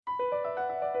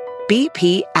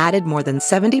BP added more than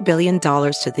 $70 billion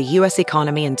to the U.S.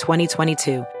 economy in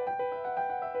 2022.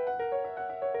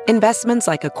 Investments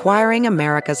like acquiring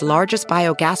America's largest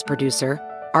biogas producer,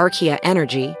 Archaea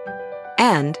Energy,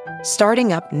 and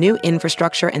starting up new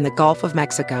infrastructure in the Gulf of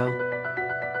Mexico.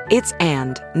 It's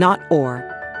and, not or.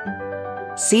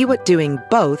 See what doing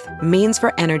both means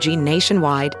for energy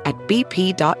nationwide at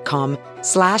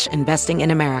bp.com/investing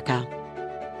in America.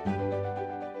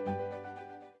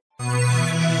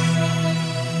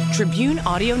 Tribune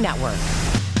Audio Network.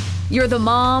 You're the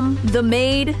mom, the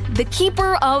maid, the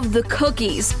keeper of the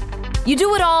cookies. You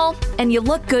do it all, and you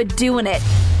look good doing it.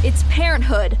 It's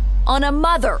parenthood on a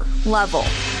mother level.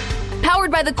 Powered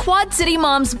by the Quad City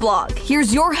Moms blog,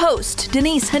 here's your host,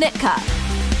 Denise Hanitka.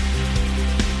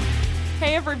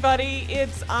 Hey everybody,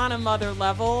 it's On a Mother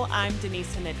Level. I'm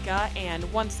Denise Hanitka,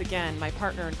 and once again, my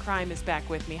partner in crime is back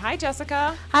with me. Hi,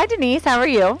 Jessica. Hi, Denise. How are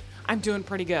you? I'm doing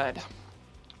pretty good.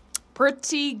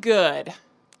 Pretty good.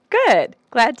 Good.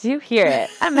 Glad to hear it.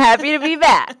 I'm happy to be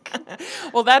back.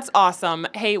 Well, that's awesome.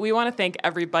 Hey, we want to thank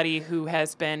everybody who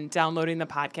has been downloading the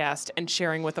podcast and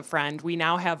sharing with a friend. We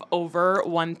now have over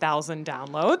 1,000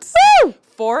 downloads. Woo!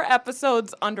 4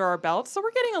 episodes under our belt, so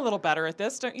we're getting a little better at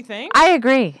this, don't you think? I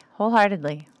agree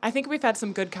wholeheartedly. I think we've had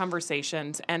some good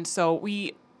conversations, and so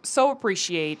we so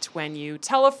appreciate when you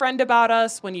tell a friend about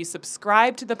us, when you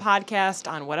subscribe to the podcast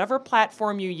on whatever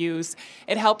platform you use.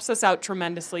 It helps us out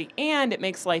tremendously, and it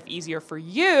makes life easier for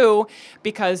you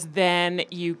because then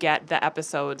you get the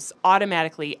episodes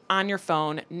automatically on your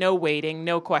phone, no waiting,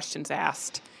 no questions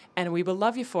asked. And we will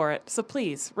love you for it. So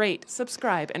please rate,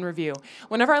 subscribe, and review.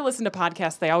 Whenever I listen to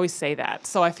podcasts, they always say that.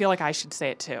 So I feel like I should say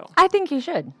it too. I think you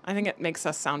should. I think it makes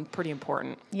us sound pretty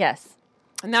important. Yes.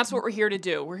 And that's what we're here to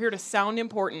do. We're here to sound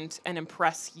important and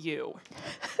impress you.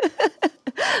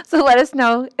 So let us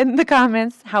know in the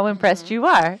comments how impressed you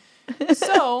are.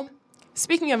 So,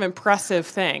 speaking of impressive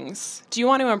things, do you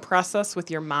want to impress us with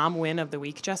your mom win of the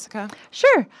week, Jessica?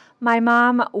 Sure. My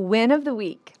mom win of the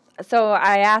week. So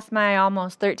I asked my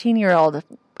almost 13-year-old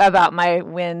about my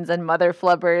wins and mother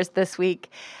flubbers this week.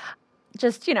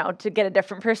 Just, to get a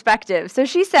different perspective. So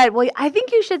she said, well, I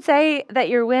think you should say that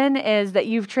your win is that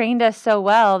you've trained us so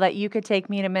well that you could take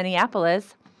me to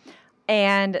Minneapolis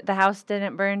and the house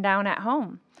didn't burn down at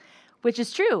home, which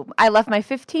is true. I left my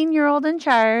 15-year-old in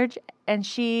charge and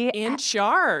she... In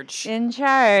charge? In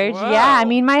charge, Whoa. Yeah. I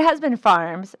mean, my husband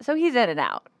farms, so he's in and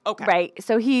out. Okay. Right?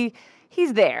 So he's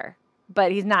there,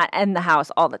 but he's not in the house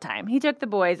all the time. He took the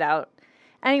boys out.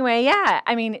 Anyway, yeah,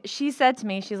 I mean, she said to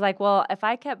me, she's like, well, if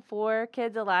I kept 4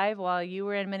 kids alive while you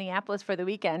were in Minneapolis for the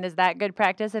weekend, is that good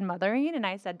practice in mothering? And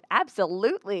I said,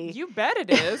 absolutely. You bet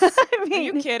it is. I mean, are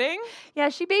you kidding? Yeah,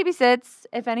 she babysits.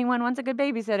 If anyone wants a good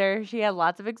babysitter, she has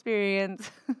lots of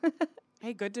experience.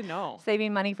 Hey, good to know.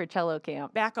 Saving money for cello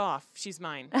camp. Back off. She's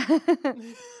mine.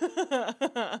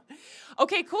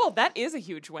 Okay, cool. That is a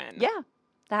huge win. Yeah,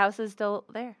 the house is still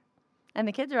there. And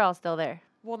the kids are all still there.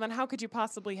 Well, then how could you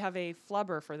possibly have a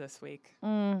flubber for this week?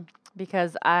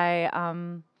 Because I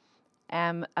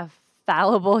am a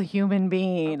fallible human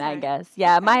being, Okay. I guess.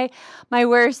 Yeah, my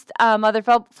worst mother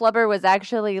flubber was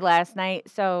actually last night.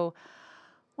 So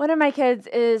one of my kids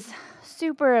is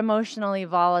super emotionally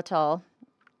volatile,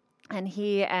 and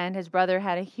he and his brother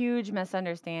had a huge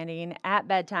misunderstanding at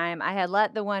bedtime. I had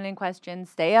let the one in question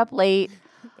stay up late,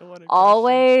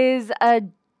 always a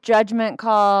judgment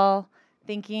call,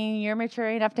 thinking you're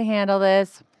mature enough to handle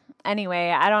this.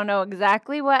 Anyway, I don't know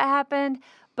exactly what happened,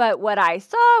 but what I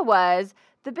saw was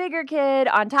the bigger kid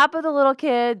on top of the little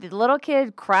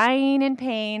kid crying in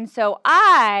pain. So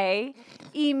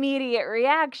immediate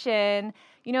reaction,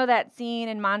 that scene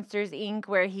in Monsters, Inc.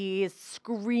 where he's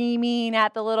screaming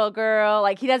at the little girl.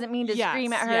 Like, he doesn't mean to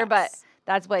scream at her, but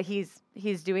that's what he's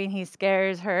doing. He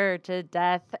scares her to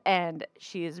death, and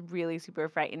she is really super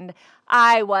frightened.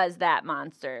 I was that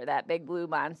monster, that big blue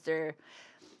monster,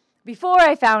 before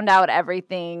I found out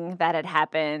everything that had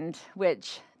happened,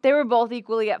 which they were both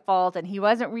equally at fault, and he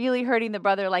wasn't really hurting the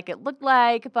brother like it looked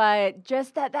like, but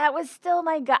just that was still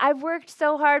my gut. I've worked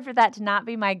so hard for that to not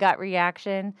be my gut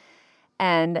reaction,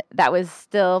 and that was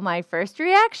still my first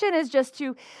reaction, is just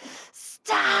to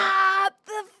stop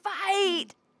the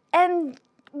fight. And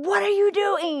what are you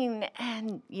doing?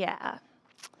 And that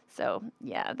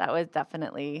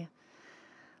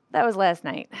was last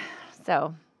night.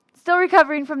 So still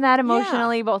recovering from that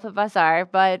emotionally. Yeah. Both of us are,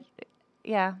 but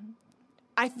yeah.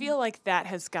 I feel like that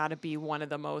has got to be one of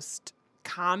the most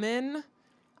common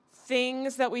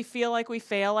things that we feel like we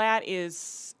fail at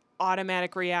is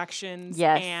automatic reactions.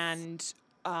 Yes. And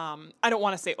I don't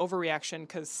want to say overreaction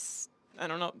because I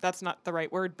don't know, that's not the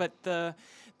right word, but the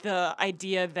the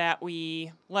idea that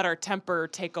we let our temper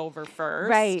take over first.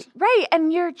 Right.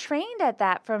 And you're trained at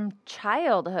that from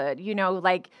childhood. You know,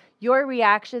 like your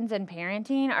reactions in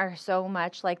parenting are so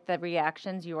much like the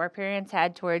reactions your parents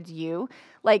had towards you.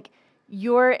 Like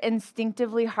you're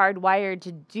instinctively hardwired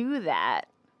to do that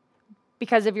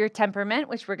because of your temperament,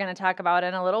 which we're going to talk about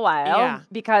in a little while,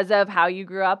 because of how you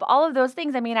grew up, all of those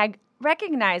things. I mean, I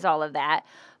recognize all of that.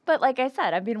 But like I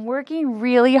said, I've been working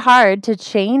really hard to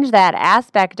change that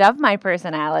aspect of my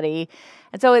personality.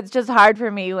 And so it's just hard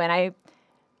for me when I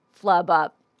flub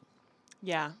up.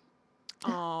 Yeah.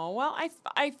 Oh, well,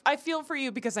 I feel for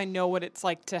you because I know what it's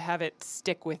like to have it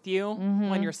stick with you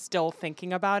when you're still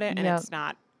thinking about it, and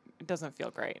it doesn't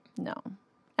feel great. No.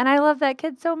 And I love that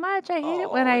kid so much. I hate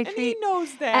it when I treat... And he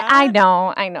knows that. I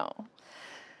know.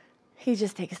 He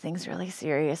just takes things really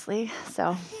seriously,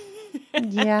 so...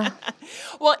 Yeah.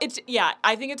 Well,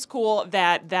 I think it's cool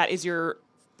that is your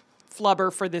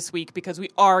flubber for this week because we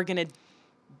are going to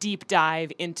deep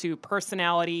dive into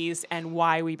personalities and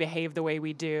why we behave the way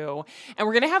we do. And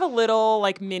we're going to have a little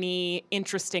like mini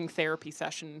interesting therapy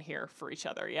session here for each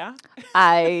other, yeah?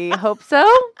 I hope so.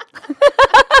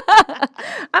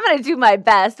 I'm going to do my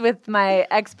best with my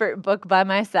expert book by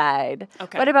my side.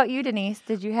 Okay. What about you, Denise?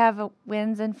 Did you have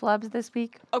wins and flubs this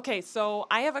week? Okay, so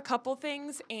I have a couple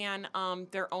things, and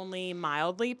they're only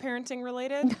mildly parenting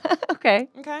related. Okay.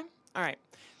 All right.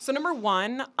 So number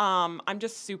one, I'm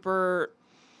just super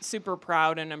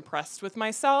proud and impressed with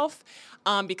myself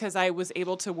because I was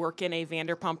able to work in a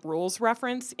Vanderpump Rules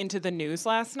reference into the news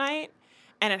last night.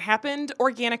 And it happened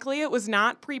organically. It was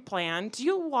not pre-planned. Do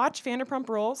you watch Vanderpump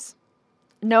Rules?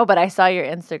 No, but I saw your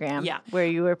Instagram where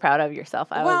you were proud of yourself.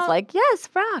 I was like, yes,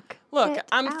 rock. Look,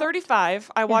 I'm 35.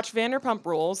 I watch Vanderpump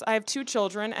Rules. I have 2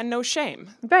 children and no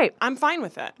shame. Right. I'm fine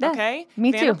with it, okay?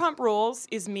 Me too. Vanderpump Rules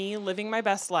is me living my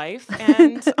best life,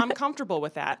 and I'm comfortable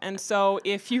with that. And so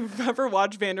if you've ever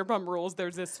watched Vanderpump Rules,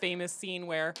 there's this famous scene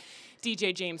where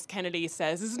DJ James Kennedy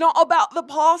says, "It's not about the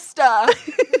pasta."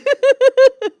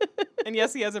 And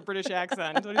yes, he has a British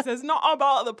accent, but he says, "Not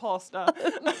about the pasta."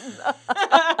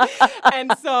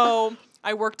 And so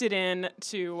I worked it in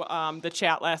to the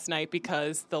chat last night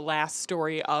because the last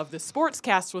story of the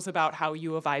Sportscast was about how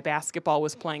U of I basketball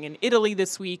was playing in Italy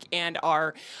this week, and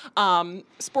our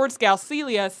sports gal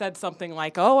Celia said something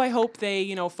like, "Oh, I hope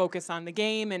they, focus on the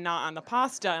game and not on the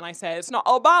pasta." And I said, "It's not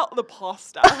about the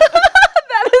pasta."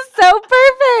 That is so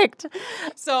perfect.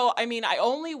 So, I mean, I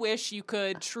only wish you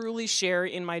could truly share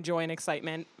in my joy and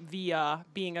excitement via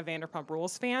being a Vanderpump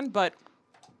Rules fan, but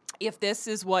if this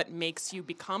is what makes you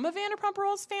become a Vanderpump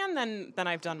Rules fan, then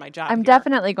I've done my job. I'm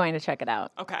definitely going to check it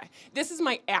out. Okay. This is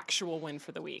my actual win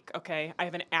for the week, okay? I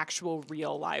have an actual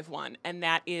real live one, and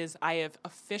that is I have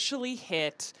officially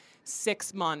hit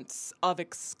 6 months of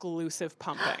exclusive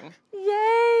pumping. Yay!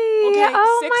 Okay,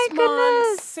 oh 6 my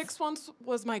months. Goodness. 6 months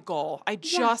was my goal. I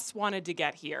just wanted to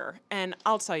get here. And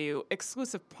I'll tell you,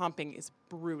 exclusive pumping is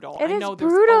brutal. I know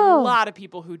there's a lot of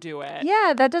people who do it.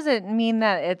 Yeah, that doesn't mean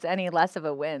that it's any less of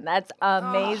a win. That's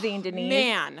amazing, Denise.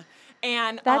 Man.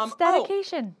 And that's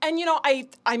dedication. And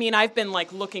I mean, I've been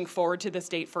like looking forward to this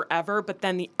date forever, but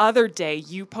then the other day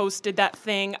you posted that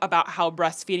thing about how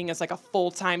breastfeeding is like a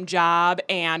full-time job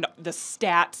and the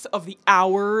stats of the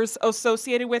hours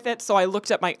associated with it. So I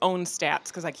looked at my own stats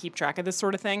because I keep track of this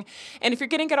sort of thing. And if you're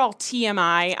going to get all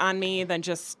TMI on me, then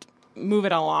just move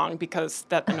it along because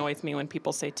that annoys me when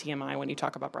people say TMI when you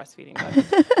talk about breastfeeding.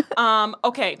 But,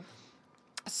 okay.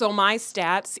 So my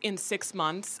stats in 6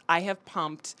 months, I have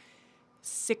pumped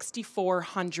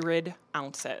 6,400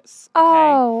 ounces. Okay?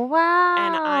 Oh, wow.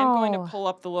 And I'm going to pull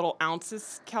up the little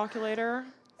ounces calculator.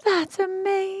 That's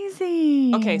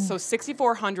amazing. Okay, so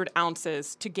 6,400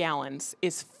 ounces to gallons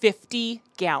is 50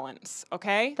 gallons,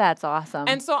 okay? That's awesome.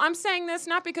 And so I'm saying this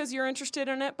not because you're interested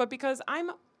in it, but because I'm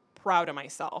proud of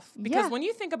myself. Because when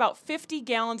you think about 50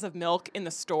 gallons of milk in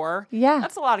the store,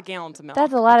 that's a lot of gallons of milk.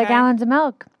 That's a lot of gallons of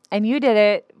milk. And you did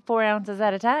it 4 ounces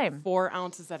at a time. 4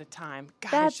 ounces at a time.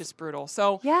 God, it's just brutal.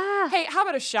 So, hey, how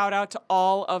about a shout out to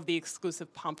all of the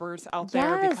exclusive pumpers out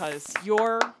there because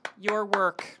your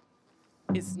work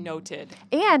is noted.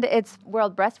 And it's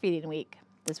World Breastfeeding Week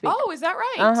this week. Oh, is that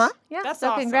right? Uh-huh. Yeah. That's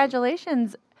so awesome.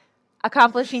 Congratulations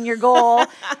accomplishing your goal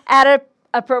at an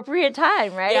appropriate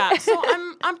time, right? Yeah. So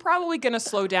I'm probably going to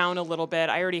slow down a little bit.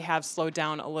 I already have slowed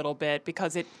down a little bit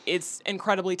because it's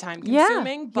incredibly time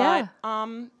consuming. But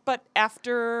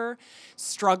after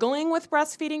struggling with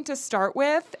breastfeeding to start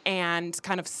with and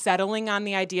kind of settling on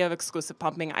the idea of exclusive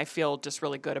pumping, I feel just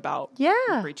really good about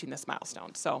reaching this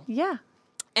milestone. So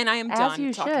and I am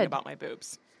done talking about my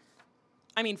boobs.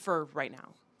 I mean, for right now.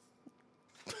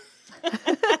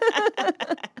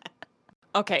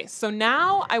 Okay, so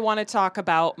now I want to talk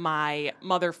about my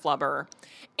mother flubber.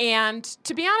 And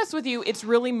to be honest with you, it's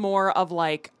really more of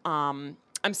like I'm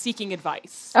seeking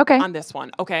advice on this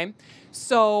one, okay?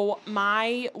 So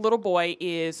my little boy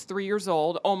is 3 years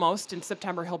old, almost. In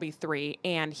September, he'll be 3,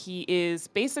 and he is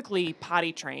basically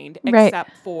potty trained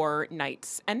except for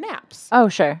nights and naps. Oh,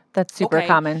 sure. That's super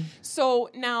common. So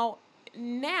now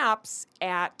naps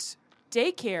at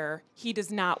daycare, he does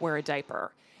not wear a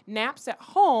diaper. Naps at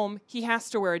home, he has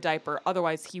to wear a diaper,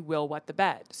 otherwise he will wet the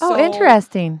bed. Oh,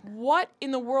 interesting. What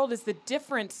in the world is the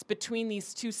difference between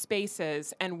these two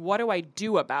spaces, and what do I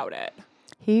do about it?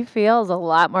 He feels a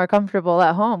lot more comfortable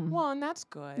at home. Well, and that's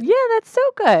good. Yeah, that's so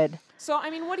good. So, I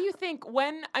mean, what do you think?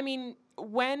 When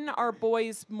are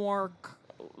boys more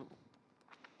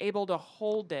able to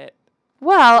hold it?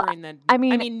 Well,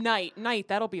 night,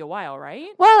 that'll be a while, right?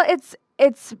 Well,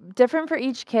 it's different for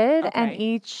each kid and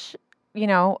each,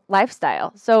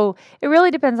 lifestyle. So it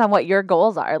really depends on what your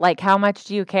goals are. Like, how much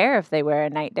do you care if they wear a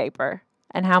night diaper?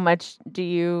 And how much do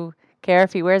you care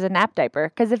if he wears a nap diaper?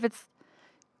 Because if it's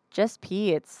just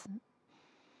pee,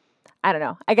 I don't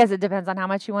know. I guess it depends on how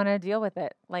much you want to deal with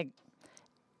it. Like,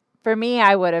 for me,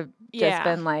 I would have just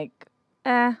been like,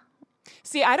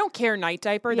 See, I don't care night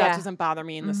diaper. That doesn't bother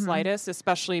me in the slightest,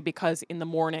 especially because in the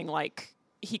morning, like,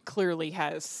 he clearly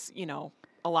has,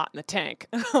 a lot in the tank.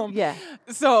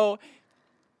 So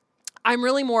I'm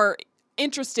really more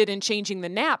interested in changing the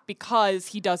nap because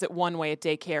he does it one way at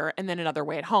daycare and then another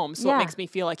way at home. So it makes me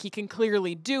feel like he can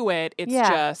clearly do it. It's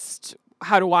just,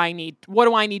 what do I need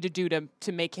to do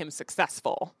to make him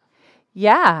successful?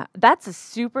 Yeah, that's a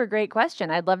super great question.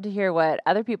 I'd love to hear what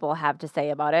other people have to say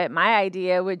about it. My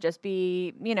idea would just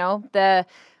be, the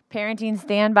parenting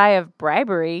standby of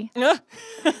bribery,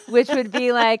 which would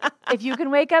be like, if you can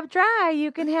wake up dry,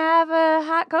 you can have a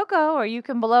hot cocoa, or you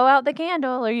can blow out the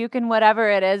candle, or you can whatever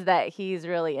it is that he's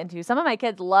really into. Some of my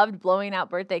kids loved blowing out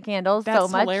birthday candles so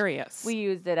much. That's hilarious. We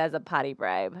used it as a potty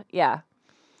bribe. Yeah.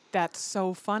 That's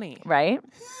so funny. Right?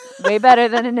 Way better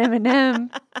than an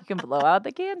M&M. You can blow out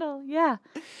the candle. Yeah.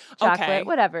 Chocolate,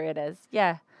 whatever it is.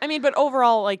 Yeah. I mean, but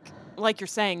overall, like you're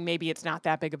saying, maybe it's not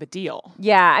that big of a deal.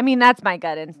 Yeah. I mean, that's my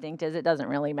gut instinct is it doesn't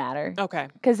really matter. Okay.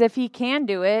 Because if he can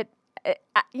do it, I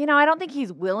don't think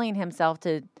he's willing himself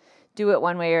to do it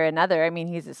one way or another. I mean,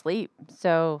 he's asleep.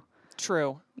 So.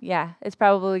 True. Yeah. It's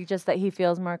probably just that he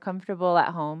feels more comfortable at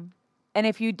home. And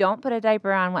if you don't put a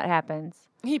diaper on, what happens?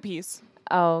 He pees.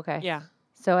 Oh, okay. Yeah.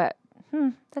 So,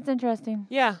 that's interesting.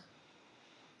 Yeah.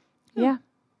 Yeah.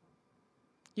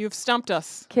 You've stumped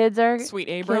us. Kids are Sweet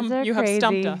Abram, you crazy. have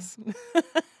stumped us.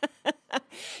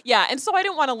 Yeah, and so I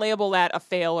didn't want to label that a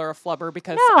fail or a flubber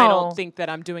because I don't think that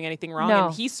I'm doing anything wrong,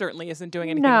 and he certainly isn't doing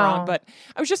anything wrong. But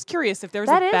I was just curious if there's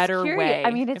a better way.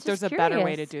 I mean, if there's a better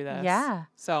way to do this. Yeah.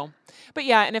 So, but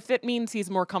yeah, and if it means he's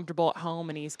more comfortable at home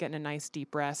and he's getting a nice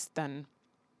deep rest, then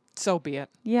so be it.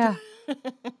 Yeah.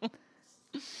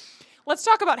 Let's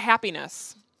talk about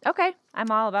happiness. Okay,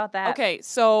 I'm all about that. Okay,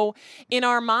 so in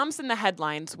our Moms in the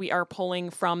Headlines, we are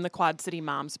pulling from the Quad City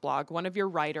Moms blog. One of your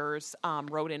writers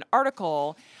wrote an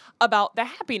article about the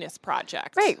Happiness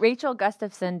Project. Right, Rachel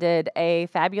Gustafson did a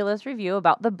fabulous review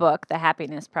about the book, The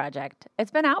Happiness Project.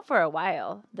 It's been out for a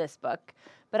while, this book,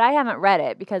 but I haven't read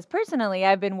it because personally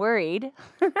I've been worried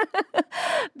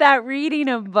that reading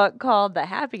a book called The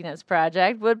Happiness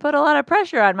Project would put a lot of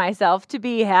pressure on myself to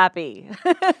be happy.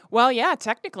 Well, yeah,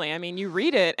 technically. I mean, you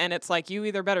read it and it's like you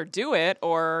either better do it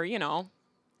or,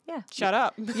 shut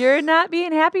up. You're not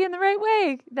being happy in the right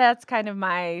way. That's kind of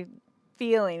my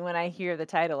feeling when I hear the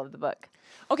title of the book.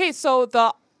 Okay, so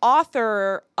the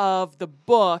author of the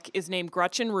book is named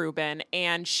Gretchen Rubin,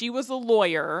 and she was a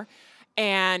lawyer.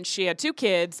 And she had 2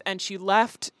 kids, and she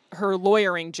left her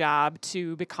lawyering job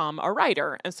to become a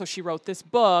writer. And so she wrote this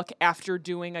book after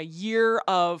doing a year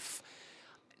of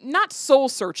not soul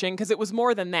searching, because it was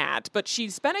more than that, but she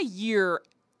spent a year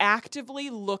actively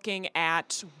looking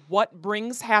at what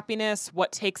brings happiness,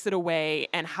 what takes it away,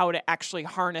 and how to actually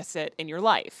harness it in your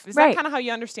life. Is that kind of how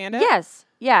you understand it? Yes.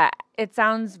 Yeah. It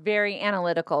sounds very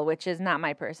analytical, which is not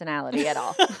my personality at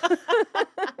all.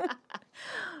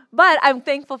 But I'm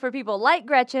thankful for people like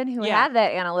Gretchen who have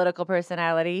that analytical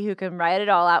personality who can write it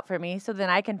all out for me so then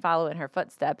I can follow in her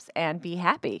footsteps and be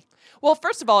happy. Well,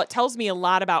 first of all, it tells me a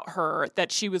lot about her that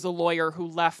she was a lawyer who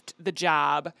left the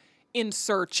job in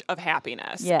search of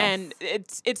happiness. Yes. And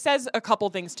it says a couple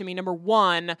things to me. Number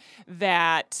one,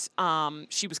 that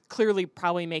she was clearly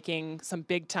probably making some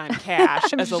big time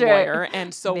cash as a lawyer.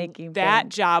 And so that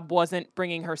job wasn't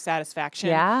bringing her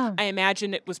satisfaction. Yeah. I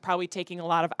imagine it was probably taking a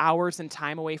lot of hours and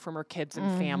time away from her kids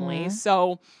and family.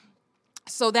 So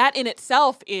So that in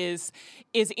itself is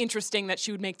interesting that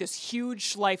she would make this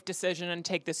huge life decision and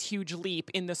take this huge leap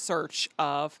in the search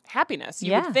of happiness.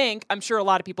 You would think, I'm sure a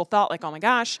lot of people thought like, oh my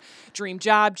gosh, dream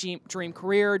job, dream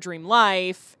career, dream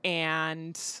life,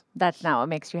 and that's not what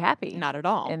makes you happy. Not at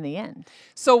all. In the end.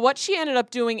 So what she ended up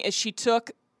doing is she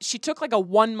took like a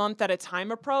 1 month at a time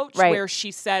approach where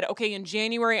she said, okay, in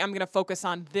January, I'm going to focus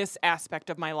on this aspect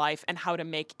of my life and how to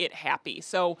make it happy.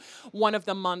 So one of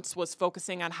the months was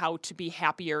focusing on how to be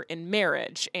happier in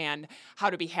marriage and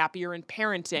how to be happier in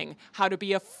parenting, how to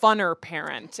be a funner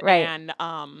parent, and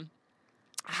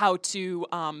how to,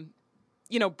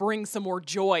 bring some more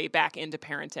joy back into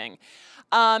parenting.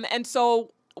 And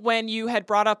so when you had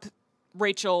brought up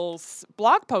Rachel's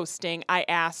blog posting, I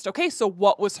asked, okay, so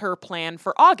what was her plan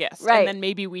for August? And then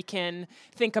maybe we can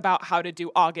think about how to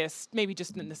do August, maybe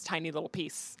just in this tiny little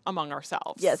piece among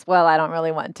ourselves. Yes, well, I don't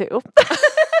really want to. Okay,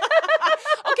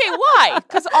 why?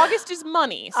 Because August is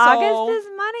money. So. August is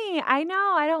money. I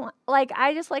know.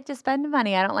 I just like to spend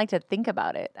money. I don't like to think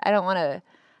about it. I don't want to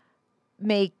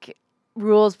make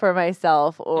rules for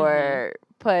myself or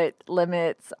put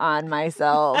limits on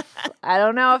myself. I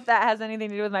don't know if that has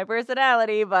anything to do with my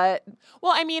personality, but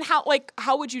well, I mean,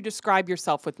 how would you describe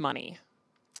yourself with money?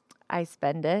 I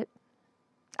spend it.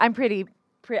 I'm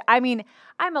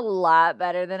I'm a lot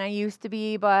better than I used to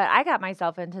be, but I got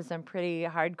myself into some pretty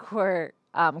hardcore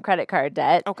credit card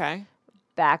debt. Okay.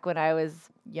 Back when I was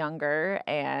younger,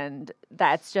 and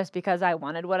that's just because I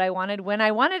wanted what I wanted when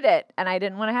I wanted it, and I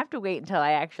didn't want to have to wait until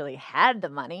I actually had the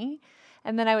money.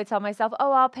 And then I would tell myself,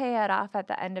 oh, I'll pay it off at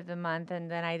the end of the month.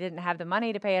 And then I didn't have the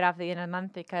money to pay it off at the end of the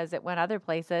month because it went other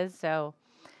places. So,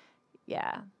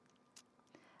 yeah,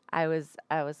 I was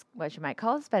what you might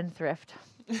call a spendthrift.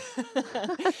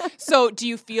 So do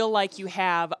you feel like you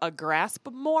have a grasp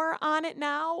more on it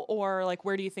now? Or like,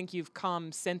 where do you think you've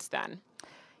come since then?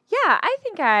 Yeah, I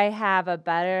think I have a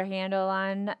better handle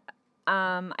on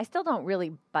I still don't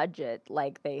really budget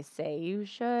like they say you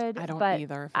should. I don't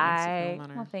either. If it makes you feel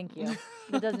better. Well, thank you.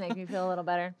 It does make me feel a little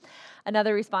better.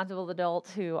 Another responsible adult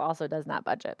who also does not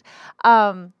budget.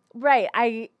 Right.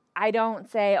 I don't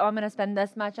say, oh, I'm going to spend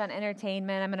this much on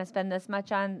entertainment. I'm going to spend this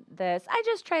much on this. I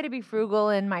just try to be frugal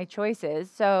in my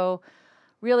choices. So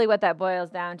really what that boils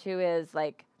down to is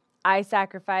like I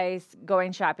sacrifice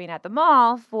going shopping at the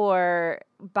mall for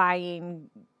buying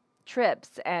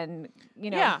trips and,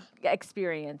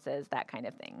 experiences, that kind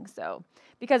of thing. So,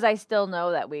 because I still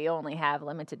know that we only have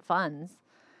limited funds,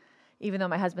 even though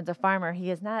my husband's a farmer,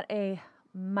 he is not a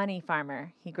money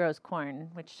farmer. He grows corn,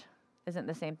 which isn't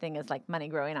the same thing as like money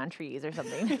growing on trees or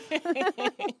something.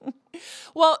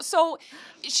 Well, so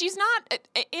she's not,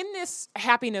 in this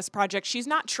happiness project, she's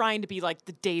not trying to be like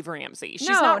the Dave Ramsey. She's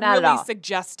not really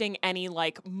suggesting any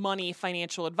like money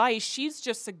financial advice. She's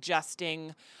just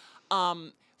suggesting,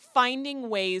 finding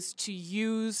ways to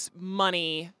use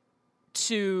money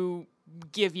to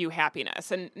give you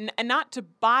happiness and not to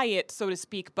buy it, so to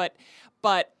speak, but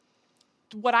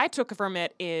what I took from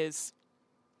it is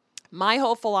my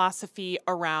whole philosophy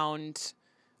around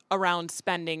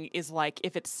spending is like,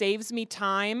 if it saves me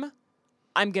time,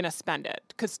 I'm going to spend it.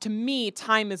 Because to me,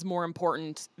 time is more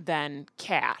important than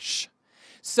cash.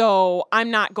 So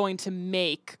I'm not going to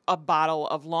make a bottle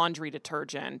of laundry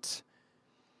detergent.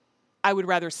 I would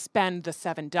rather spend the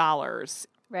 $7.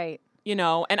 Right.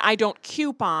 And I don't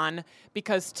coupon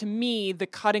because to me, the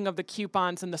cutting of the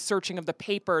coupons and the searching of the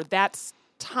paper, that's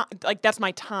that's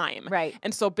my time. Right.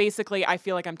 And so basically I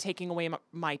feel like I'm taking away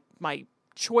my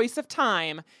choice of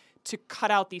time to cut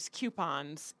out these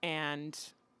coupons, and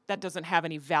that doesn't have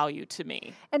any value to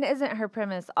me. And isn't her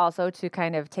premise also to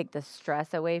kind of take the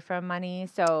stress away from money?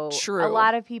 So True. A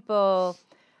lot of people,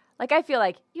 like I feel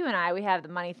like you and I, we have the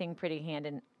money thing pretty hand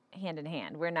in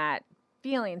hand. We're not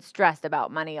feeling stressed about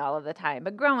money all of the time.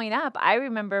 But growing up, I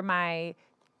remember my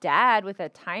dad with a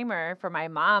timer for my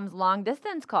mom's long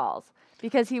distance calls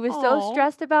because he was so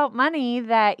stressed about money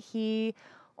that he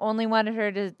only wanted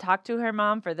her to talk to her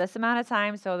mom for this amount of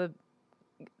time, so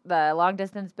the long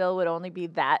distance bill would only be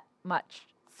that much.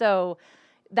 So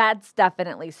that's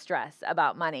definitely stress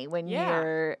about money when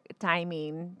you're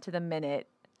timing to the minute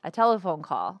a telephone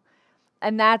call.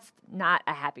 And that's not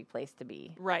a happy place to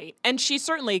be. Right. And she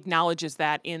certainly acknowledges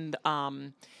that in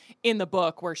the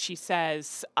book where she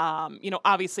says,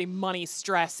 obviously money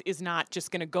stress is not just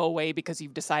going to go away because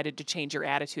you've decided to change your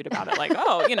attitude about it. Like,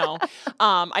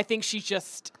 I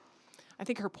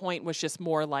think her point was just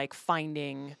more like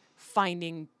finding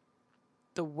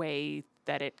the way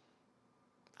that it,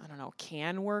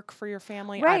 can work for your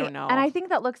family. Right. I don't know. And I think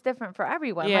that looks different for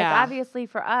everyone. Yeah. Like, obviously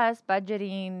for us,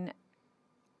 budgeting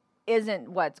isn't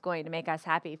what's going to make us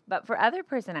happy. But for other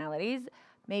personalities,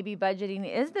 maybe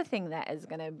budgeting is the thing that is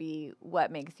going to be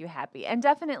what makes you happy. And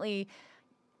definitely,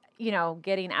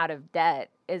 getting out of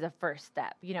debt is a first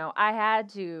step. I had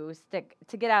to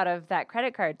get out of that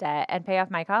credit card debt and pay off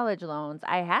my college loans.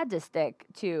 I had to stick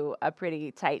to a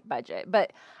pretty tight budget,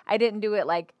 but I didn't do it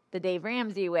like the Dave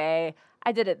Ramsey way.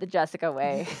 I did it the Jessica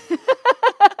way.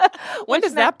 When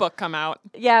does that book come out?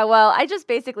 Yeah, well, I just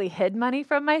basically hid money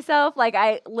from myself. Like,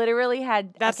 I literally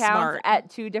had accounts smart. at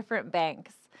 2 different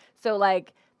banks. So,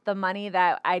 like, the money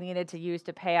that I needed to use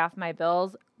to pay off my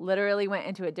bills literally went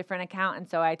into a different account. And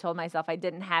so I told myself I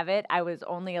didn't have it. I was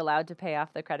only allowed to pay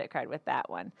off the credit card with that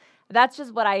one. That's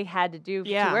just what I had to do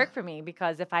to work for me,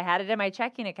 because if I had it in my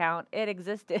checking account, it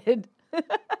existed.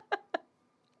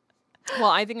 Well,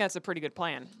 I think that's a pretty good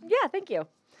plan. Yeah, thank you.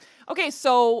 Okay,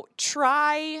 so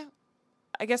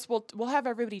I guess we'll have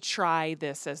everybody try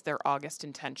this as their August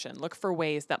intention. Look for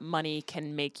ways that money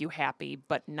can make you happy,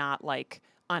 but not like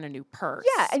on a new purse.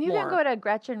 Yeah, and you can go to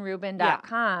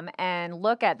GretchenRubin.com and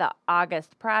look at the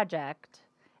August project.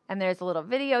 And there's a little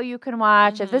video you can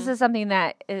watch. Mm-hmm. If this is something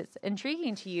that is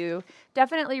intriguing to you,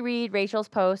 definitely read Rachel's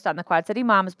post on the Quad City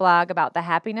Moms blog about the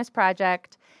Happiness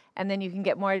Project. And then you can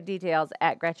get more details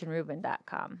at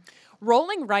GretchenRubin.com.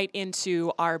 Rolling right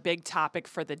into our big topic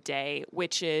for the day,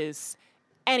 which is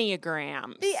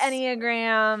Enneagrams. The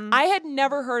Enneagram. I had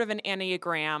never heard of an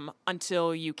Enneagram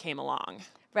until you came along.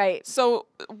 Right. So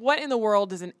what in the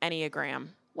world is an Enneagram?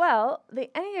 Well, the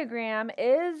Enneagram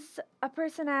is a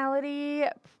personality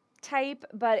type,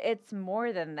 but it's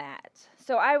more than that.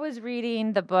 So I was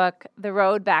reading the book, The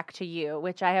Road Back to You,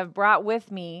 which I have brought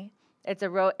with me.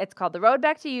 It's called The Road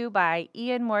Back to You by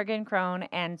Ian Morgan Crone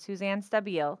and Suzanne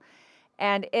Stabile.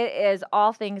 And it is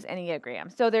all things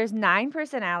Enneagram. So there's 9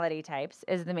 personality types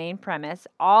is the main premise.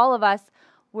 All of us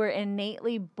were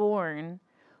innately born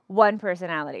one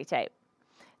personality type.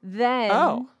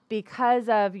 Then, because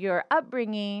of your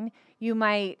upbringing, you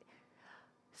might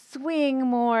swing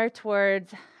more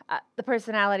towards the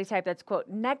personality type that's, quote,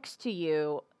 next to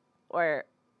you, or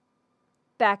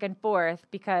back and forth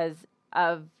because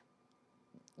of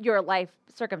your life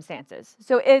circumstances.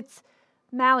 So it's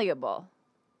malleable.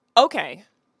 Okay.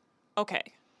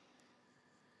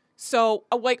 So,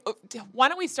 why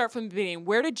don't we start from the beginning?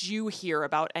 Where did you hear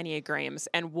about Enneagrams,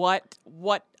 and what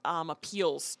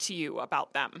appeals to you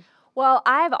about them? Well,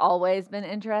 I've always been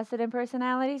interested in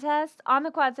personality tests. On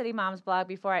the Quad City Moms blog,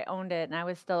 before I owned it and I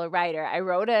was still a writer, I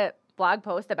wrote a blog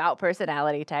post about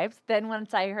personality types. Then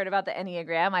once I heard about the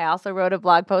Enneagram, I also wrote a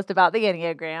blog post about the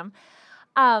Enneagram.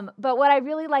 But what I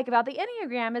really like about the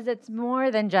Enneagram is it's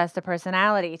more than just a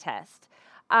personality test.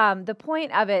 The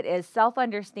point of it is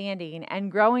self-understanding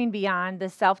and growing beyond the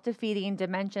self-defeating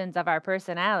dimensions of our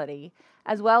personality,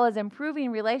 as well as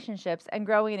improving relationships and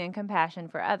growing in compassion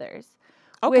for others.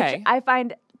 Okay. Which I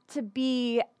find to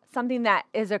be something that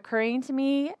is occurring to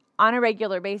me on a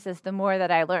regular basis the more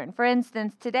that I learn. For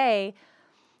instance, today,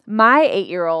 my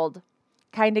 8-year-old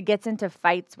kind of gets into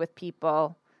fights with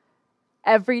people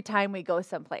every time we go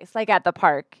someplace, like at the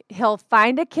park. He'll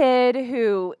find a kid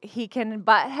who he can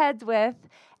butt heads with,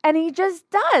 and he just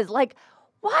does. Like,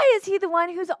 why is he the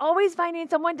one who's always finding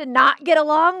someone to not get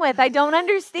along with? I don't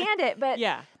understand it. But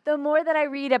the more that I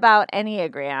read about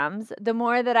Enneagrams, the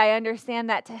more that I understand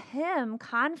that to him,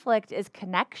 conflict is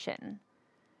connection.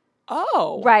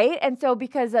 Oh. Right? And so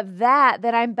because of that,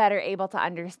 then I'm better able to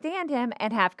understand him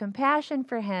and have compassion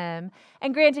for him.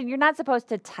 And granted, you're not supposed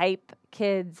to type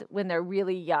kids when they're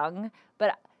really young,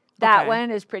 but that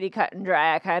one is pretty cut and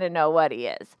dry. I kind of know what he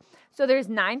is. So there's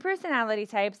 9 personality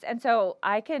types, and so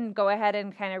I can go ahead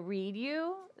and kind of read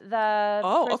you the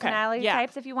personality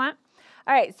types if you want.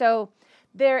 All right, so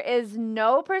there is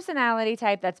no personality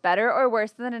type that's better or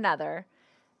worse than another.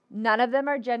 None of them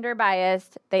are gender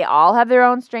biased. They all have their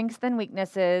own strengths and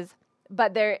weaknesses,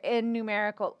 but they're in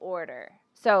numerical order.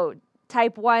 So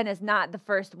type 1 is not the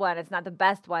first one. It's not the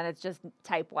best one. It's just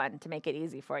type 1 to make it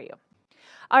easy for you.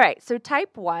 All right, so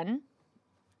type 1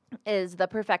 is the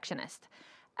perfectionist.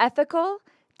 Ethical,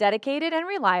 dedicated, and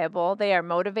reliable, they are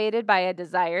motivated by a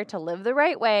desire to live the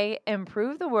right way,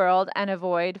 improve the world, and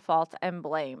avoid fault and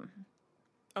blame.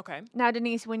 Okay. Now,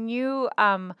 Denise, when you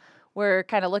were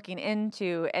kind of looking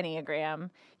into Enneagram,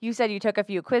 you said you took a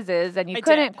few quizzes and you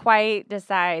couldn't quite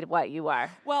decide what you are.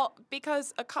 Well,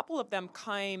 because a couple of them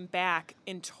came back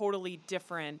in totally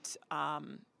different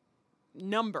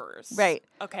numbers. Right.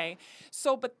 Okay.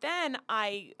 So, but then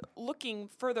looking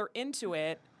further into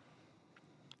it,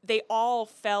 they all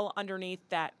fell underneath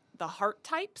the heart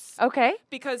types. Okay.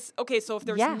 Because, so if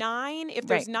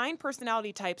there's 9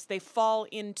 personality types, they fall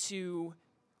into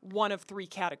one of 3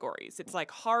 categories. It's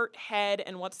like heart, head,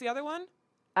 and what's the other one?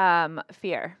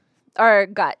 Fear or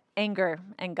gut, anger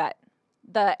and gut.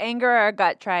 The anger or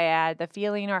gut triad, the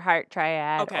feeling or heart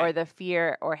triad, or the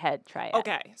fear or head triad.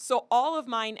 Okay, so all of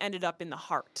mine ended up in the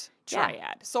heart triad.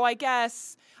 Yeah. So I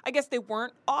guess they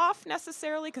weren't off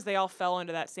necessarily because they all fell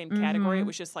into that same category. It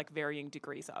was just like varying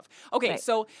degrees of. Okay,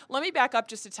 so let me back up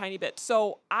just a tiny bit.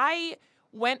 So I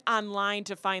went online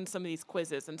to find some of these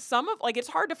quizzes, and some of it's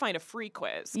hard to find a free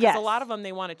quiz because a lot of them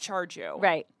they want to charge you.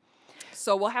 Right.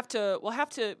 So we'll have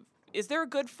to. Is there a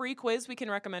good free quiz we can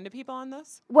recommend to people on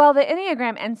this? Well, the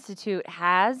Enneagram Institute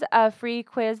has a free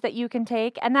quiz that you can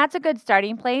take, and that's a good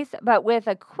starting place. But with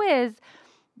a quiz,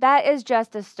 that is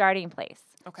just a starting place.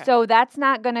 Okay. So that's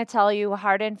not going to tell you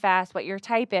hard and fast what your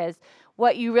type is.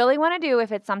 What you really want to do,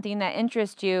 if it's something that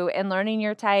interests you in learning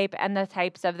your type and the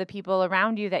types of the people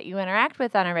around you that you interact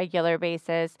with on a regular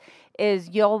basis, is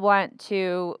you'll want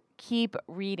to keep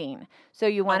reading. So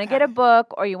you want to get a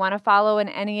book, or you want to follow an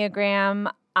Enneagram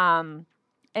an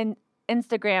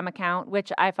Instagram account,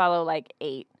 which I follow like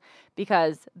 8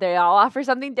 because they all offer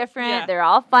something different. Yeah. They're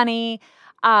all funny.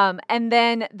 And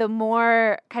then the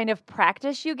more kind of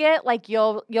practice you get, like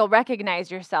you'll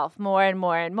recognize yourself more and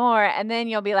more and more. And then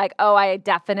you'll be like, oh, I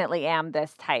definitely am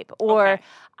this type. Or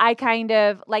I kind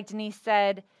of, like Denise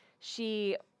said,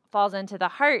 she falls into the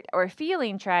heart or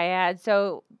feeling triad.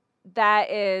 So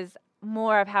that is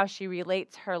more of how she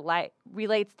relates to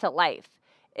life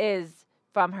is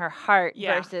from her heart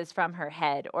versus from her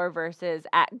head or versus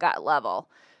at gut level.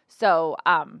 So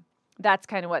that's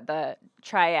kind of what the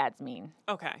triads mean.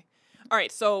 Okay. All right.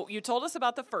 So you told us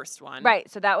about the first one. Right.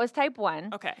 So that was type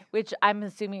 1. Okay. Which I'm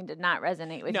assuming did not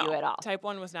resonate with you at all. Type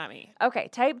 1 was not me. Okay.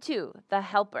 Type 2, the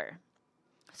helper.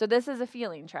 So this is a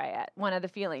feeling triad, one of the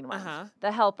feeling ones.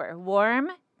 The helper, warm,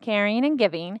 caring, and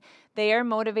giving. They are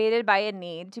motivated by a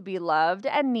need to be loved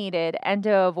and needed and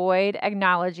to avoid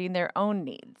acknowledging their own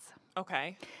needs.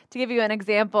 Okay. To give you an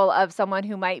example of someone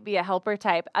who might be a helper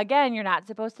type, again, you're not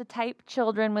supposed to type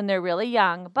children when they're really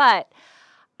young, but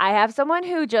I have someone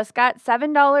who just got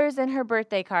 $7 in her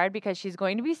birthday card because she's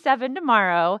going to be 7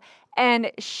 tomorrow,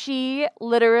 and she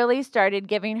literally started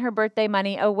giving her birthday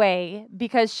money away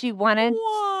because she wanted...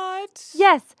 What?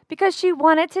 Yes, because she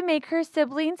wanted to make her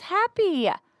siblings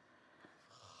happy.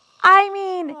 I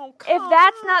mean, if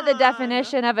that's not the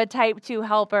definition of a type 2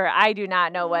 helper, I do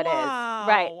not know what is.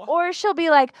 Right. Or she'll be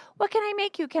like, what can I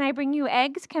make you? Can I bring you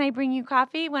eggs? Can I bring you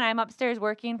coffee when I'm upstairs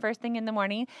working first thing in the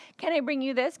morning? Can I bring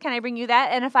you this? Can I bring you that?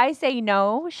 And if I say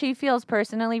no, she feels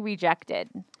personally rejected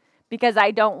because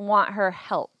I don't want her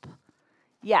help.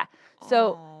 Yeah.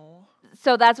 So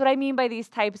that's what I mean by these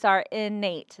types are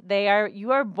innate.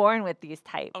 You are born with these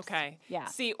types. Okay. Yeah.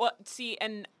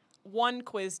 And one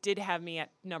quiz did have me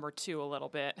at number 2 a little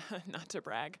bit, not to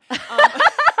brag.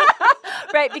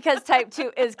 Right, because type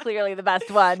 2 is clearly the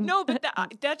best one. No, but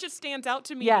that just stands out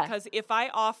to me because if I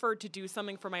offer to do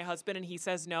something for my husband and he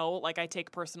says no, like I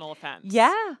take personal offense.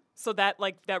 Yeah. So that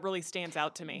really stands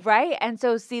out to me. Right. And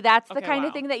so see, that's the kind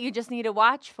of thing that you just need to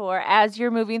watch for as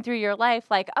you're moving through your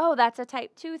life. Like, oh, that's a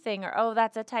type 2 thing, or oh,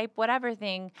 that's a type whatever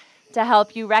thing, to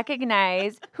help you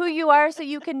recognize who you are so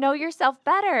you can know yourself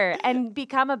better and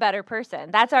become a better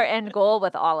person. That's our end goal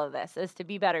with all of this, is to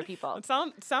be better people. It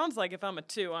sounds like if I'm a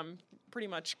 2, I'm pretty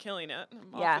much killing it.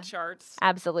 I'm off the charts.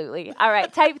 Absolutely. All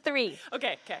right, type 3.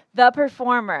 Okay. The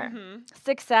performer.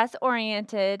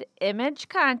 Success-oriented,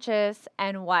 image-conscious,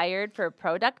 and wired for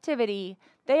productivity.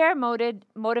 They are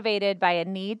motivated by a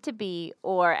need to be,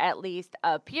 or at least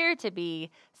appear to be,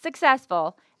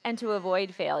 successful and to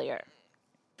avoid failure.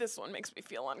 This one makes me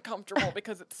feel uncomfortable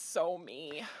because it's so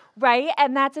me. Right?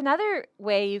 And that's another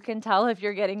way you can tell if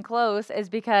you're getting close, is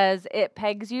because it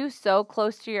pegs you so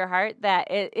close to your heart that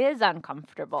it is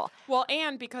uncomfortable. Well,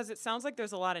 and because it sounds like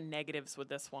there's a lot of negatives with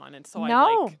this one. And so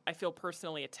I feel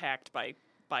personally attacked by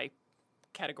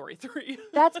category 3.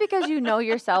 That's because you know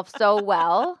yourself so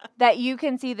well that you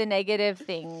can see the negative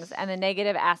things and the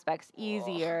negative aspects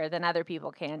easier than other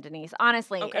people can, Denise.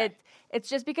 Honestly, it's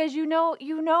just because you know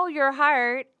your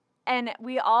heart, and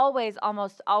we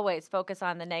almost always focus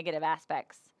on the negative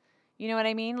aspects. You know what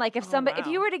I mean? Like if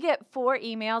you were to get 4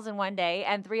 emails in one day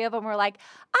and 3 of them were like,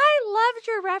 I loved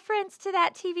your reference to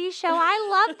that TV show.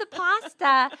 I love the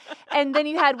pasta. And then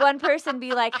you had one person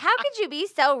be like, how could you be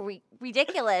so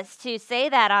ridiculous to say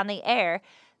that on the air?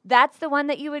 That's the one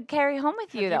that you would carry home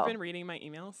with you, though. Have you been reading my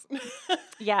emails?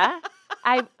 Yeah.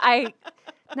 I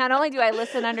not only do I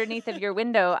listen underneath of your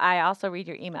window, I also read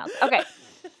your emails. Okay.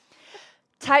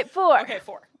 Type 4. Okay,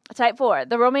 4. Type 4,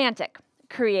 the romantic.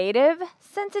 Creative,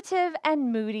 sensitive,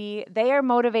 and moody, they are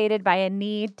motivated by a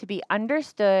need to be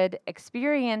understood,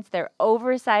 experience their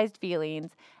oversized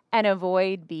feelings, and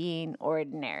avoid being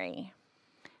ordinary.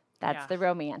 That's the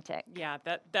romantic. Yeah,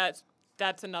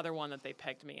 that's another one that they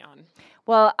pegged me on.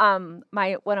 Well,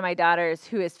 one of my daughters,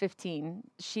 who is 15,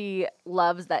 she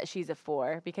loves that she's a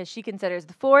 4 because she considers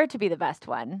the 4 to be the best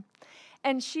one.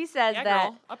 And she says that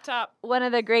girl, up top. One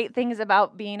of the great things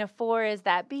about being a 4 is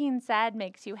that being sad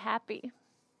makes you happy.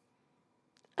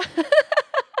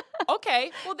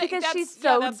 Okay, well, because she's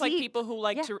so that's deep. Like people who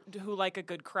like who like a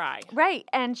good cry, right?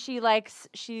 And she's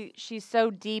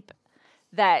so deep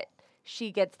that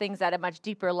she gets things at a much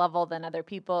deeper level than other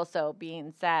people. So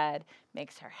being sad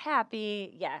makes her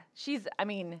happy. Yeah, she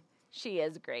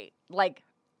is great. Like,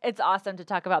 it's awesome to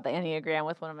talk about the Enneagram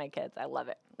with one of my kids. I love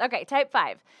it. Okay, type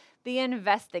 5, the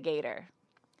investigator.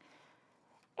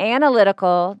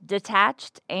 Analytical,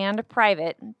 detached, and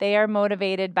private, they are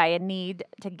motivated by a need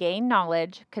to gain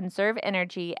knowledge, conserve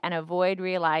energy, and avoid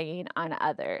relying on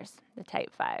others. The type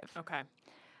 5. Okay.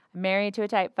 I'm married to a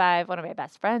type 5. One of my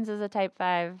best friends is a type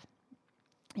 5.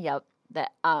 Yep.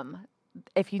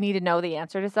 If you need to know the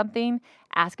answer to something,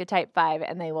 ask a type 5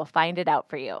 and they will find it out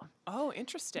for you. Oh,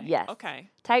 interesting. Yes. Okay.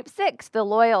 Type 6, the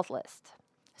loyalist.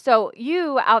 So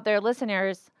you out there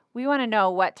listeners, we want to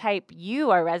know what type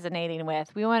you are resonating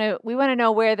with. We want to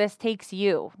know where this takes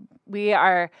you. We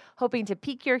are hoping to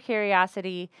pique your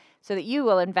curiosity so that you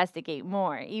will investigate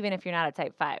more, even if you're not a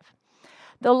type 5.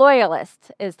 The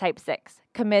loyalist is type 6.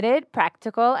 Committed,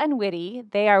 practical, and witty,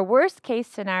 they are worst-case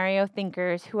scenario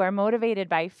thinkers who are motivated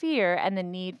by fear and the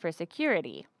need for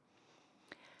security.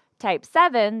 Type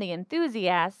 7, the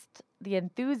enthusiast,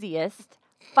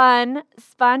 fun,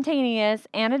 spontaneous,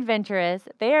 and adventurous,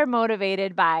 they are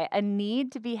motivated by a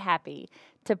need to be happy,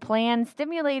 to plan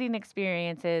stimulating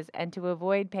experiences, and to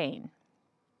avoid pain.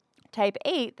 Type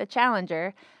 8, the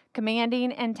challenger,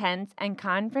 commanding, intense, and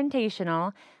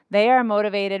confrontational, they are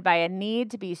motivated by a need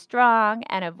to be strong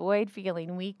and avoid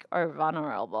feeling weak or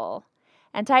vulnerable.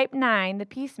 And type 9, the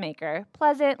peacemaker,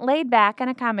 pleasant, laid back, and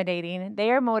accommodating,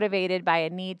 they are motivated by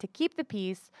a need to keep the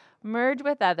peace, merge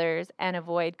with others, and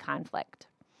avoid conflict.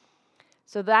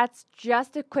 So that's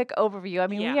just a quick overview. I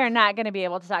mean, we are not going to be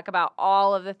able to talk about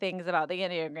all of the things about the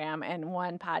Enneagram in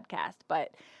one podcast,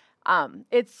 but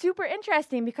it's super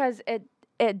interesting because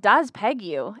it does peg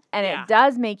you, and it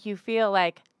does make you feel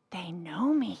like they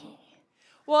know me.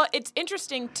 Well, it's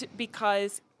interesting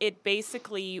because it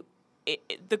basically,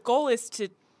 the goal is to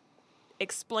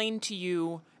explain to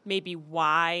you maybe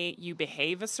why you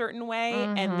behave a certain way,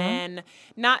 and then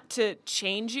not to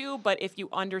change you, but if you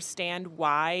understand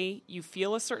why you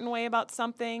feel a certain way about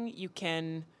something, you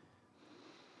can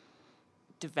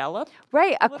develop.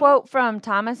 Right. A quote from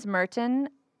Thomas Merton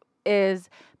is,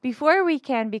 before we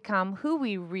can become who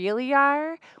we really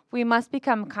are, we must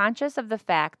become conscious of the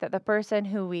fact that the person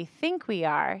who we think we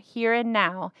are, here and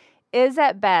now, is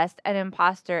at best an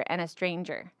imposter and a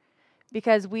stranger.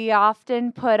 Because we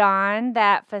often put on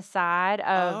that facade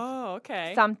of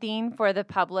something for the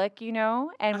public,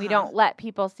 and we don't let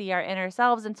people see our inner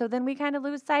selves. And so then we kind of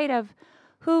lose sight of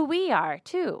who we are,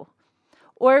 too.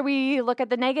 Or we look at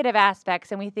the negative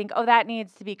aspects and we think, oh, that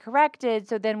needs to be corrected.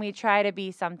 So then we try to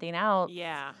be something else.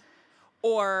 Yeah.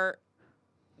 Or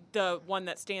the one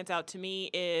that stands out to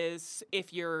me is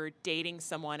if you're dating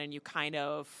someone and you kind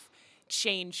of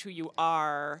change who you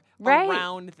are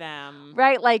around them.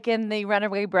 Right, like in the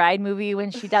Runaway Bride movie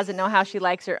when she doesn't know how she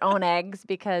likes her own eggs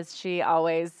because she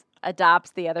always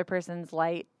adopts the other person's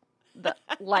likes.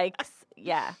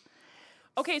 Yeah.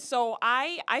 Okay, so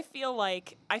I feel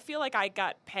like I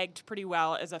got pegged pretty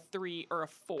well as a 3 or a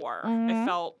 4. I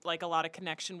felt like a lot of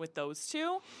connection with those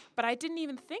two, but I didn't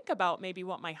even think about maybe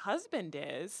what my husband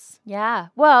is. Yeah.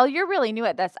 Well, you're really new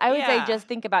at this. I would say just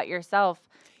think about yourself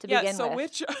to begin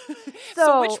with.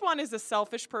 So which one is a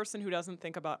selfish person who doesn't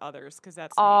think about others? Because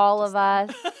that's all of us.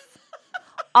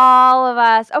 All of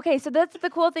us. Okay, so that's the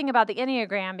cool thing about the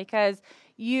Enneagram, because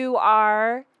you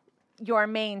are your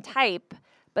main type.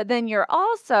 But then you're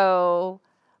also,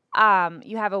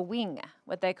 you have a wing,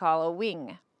 what they call a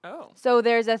wing. Oh. So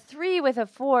there's a 3 with a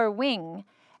 4 wing.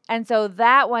 And so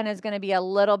that one is going to be a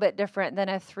little bit different than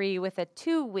a 3 with a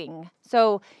 2 wing.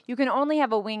 So you can only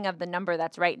have a wing of the number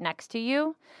that's right next to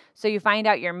you. So you find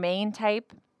out your main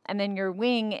type, and then your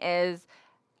wing is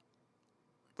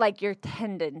like your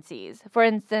tendencies. For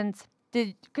instance,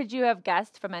 could you have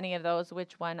guessed from any of those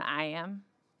which one I am?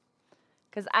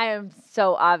 Because I am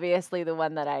so obviously the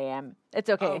one that I am. It's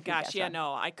okay. Oh if you gosh, guess yeah, one.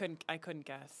 no, I couldn't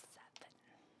guess. 7.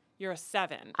 You're a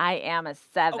 7. I am a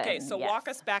 7. Okay, so yes. walk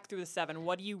us back through the 7.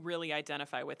 What do you really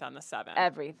identify with on the 7?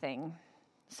 Everything.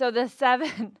 So the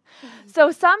 7, so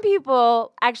some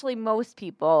people, actually most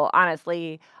people,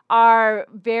 honestly, are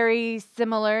very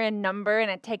similar in number, and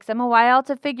it takes them a while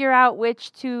to figure out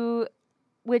which two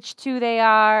they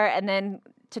are, and then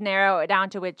to narrow it down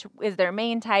to which is their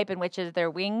main type and which is their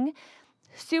wing.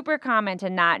 Super common to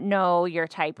not know your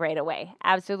type right away.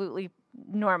 Absolutely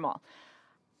normal.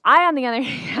 I, on the other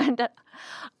hand,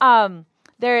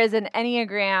 there is an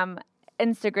Enneagram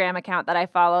Instagram account that I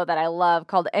follow that I love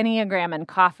called Enneagram and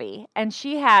Coffee. And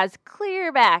she has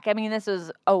clear back, I mean, this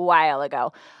was a while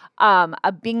ago,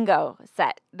 a bingo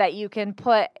set that you can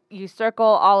you circle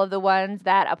all of the ones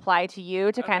that apply to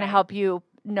you to kind of help you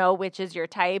know which is your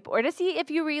type, or to see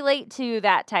if you relate to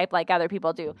that type like other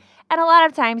people do. And a lot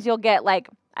of times you'll get like,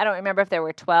 I don't remember if there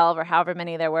were 12 or however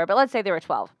many there were, but let's say there were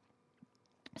 12.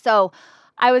 So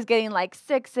I was getting like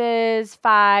 6s,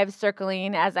 5s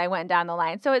circling as I went down the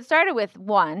line. So it started with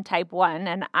 1, type 1,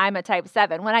 and I'm a type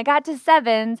 7. When I got to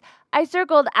 7s, I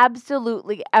circled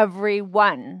absolutely every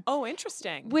one. Oh,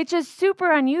 interesting. Which is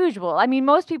super unusual. I mean,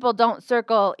 most people don't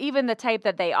circle even the type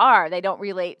that they are. They don't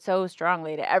relate so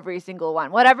strongly to every single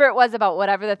one. Whatever it was about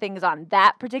whatever the things on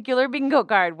that particular bingo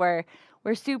card were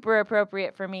super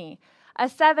appropriate for me. A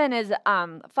 7 is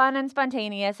fun and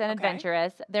spontaneous and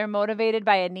adventurous. They're motivated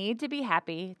by a need to be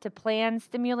happy, to plan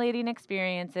stimulating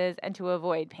experiences, and to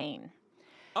avoid pain.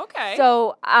 Okay.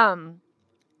 So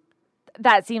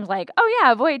that seems like, oh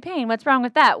yeah, avoid pain. What's wrong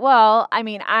with that? Well, I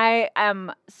mean, I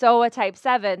am so a type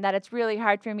 7 that it's really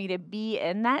hard for me to be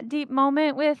in that deep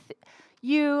moment with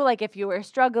you. Like if you were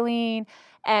struggling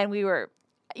and we were,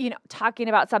 talking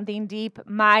about something deep,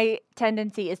 my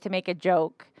tendency is to make a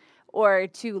joke or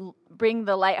to bring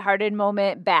the lighthearted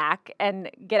moment back and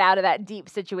get out of that deep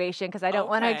situation because I don't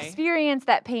want to experience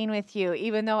that pain with you,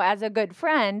 even though as a good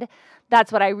friend,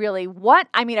 that's what I really want.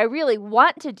 I mean, I really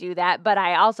want to do that, but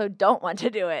I also don't want to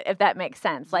do it, if that makes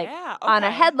sense. Like on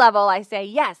a head level, I say,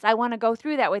 yes, I want to go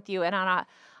through that with you. And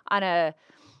on a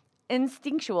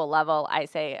instinctual level, I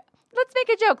say, let's make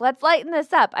a joke. Let's lighten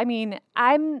this up. I mean,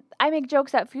 I make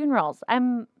jokes at funerals. I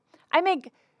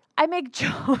make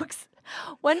jokes.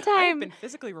 One time, I've been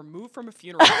physically removed from a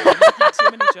funeral for making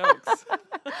too many jokes.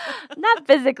 Not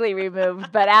physically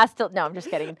removed, but asked to. No, I'm just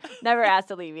kidding. Never asked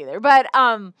to leave either. But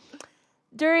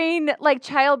during like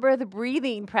childbirth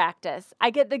breathing practice,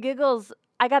 I got the giggles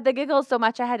so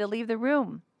much I had to leave the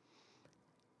room.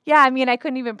 Yeah, I mean, I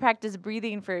couldn't even practice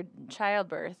breathing for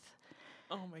childbirth.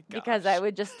 Oh my gosh. Because I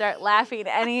would just start laughing.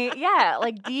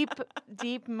 Like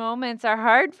deep moments are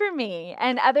hard for me.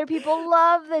 And other people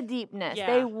love the deepness. Yeah.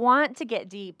 They want to get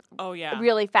deep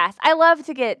really fast. I love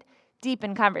to get deep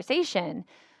in conversation.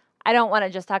 I don't want to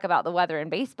just talk about the weather and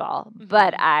baseball,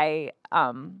 but I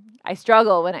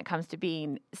struggle when it comes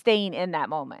to staying in that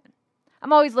moment.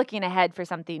 I'm always looking ahead for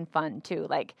something fun too.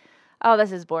 Like, oh,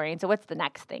 this is boring. So what's the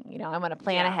next thing? I'm going to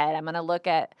plan ahead. I'm going to look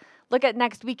at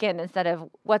next weekend instead of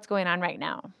what's going on right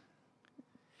now.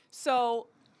 So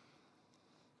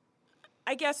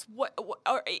I guess what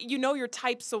your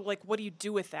type. So like, what do you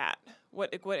do with that?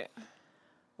 What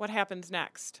happens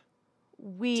next?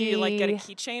 Do you like get a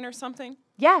keychain or something?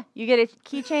 Yeah, you get a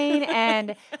keychain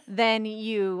and then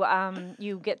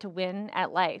you get to win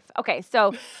at life. Okay,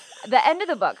 so the end of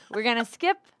the book. We're going to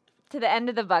skip to the end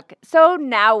of the book. So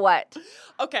now what?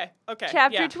 Okay.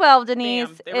 Chapter 12,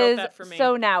 Denise, is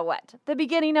so now what? The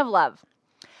beginning of love.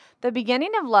 The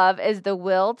beginning of love is the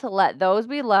will to let those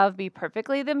we love be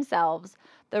perfectly themselves,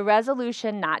 the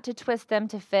resolution not to twist them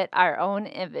to fit our own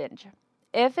image.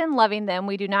 If in loving them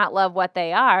we do not love what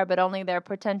they are, but only their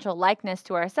potential likeness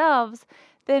to ourselves,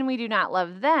 then we do not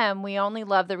love them. We only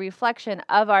love the reflection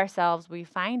of ourselves we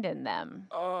find in them.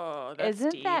 Oh, that's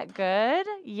Isn't deep. that good?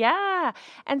 Yeah.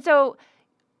 And so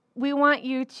we want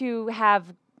you to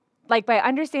have, like by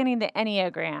understanding the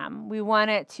Enneagram, we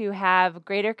want it to have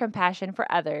greater compassion for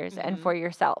others and for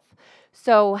yourself.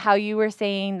 So how you were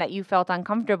saying that you felt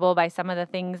uncomfortable by some of the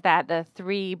things that the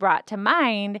 3 brought to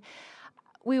mind,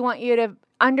 we want you to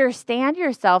understand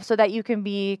yourself so that you can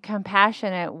be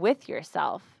compassionate with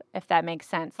yourself, if that makes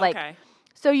sense. Like,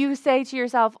 so you say to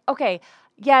yourself, okay,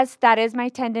 yes, that is my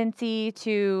tendency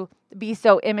to be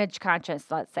so image conscious,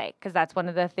 let's say, because that's one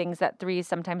of the things that 3s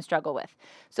sometimes struggle with.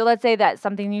 So let's say that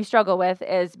something you struggle with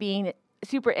is being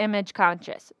super image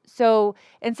conscious. So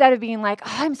instead of being like,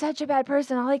 oh, I'm such a bad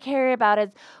person, all I care about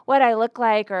is what I look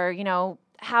like or,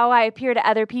 how I appear to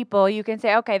other people, you can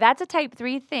say, okay, that's a type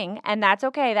 3 thing, and that's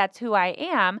okay, that's who I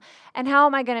am, and how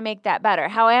am I going to make that better?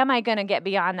 How am I going to get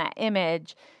beyond that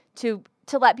image to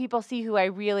let people see who I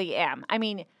really am? I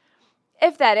mean,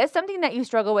 if that is something that you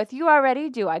struggle with, you already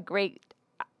do a great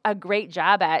a great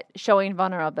job at showing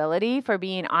vulnerability, for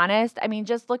being honest. I mean,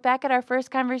 just look back at our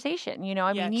first conversation. You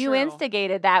mean, you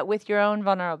instigated that with your own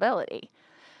vulnerability.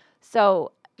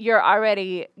 So you're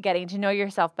already getting to know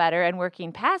yourself better and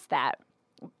working past that.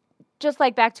 Just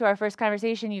like back to our first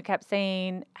conversation, you kept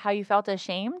saying how you felt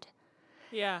ashamed.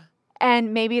 Yeah.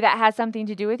 And maybe that has something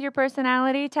to do with your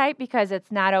personality type, because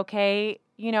it's not okay,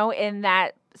 in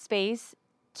that space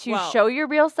to show your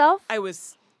real self. I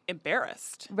was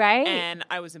embarrassed. Right. And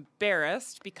I was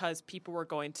embarrassed because people were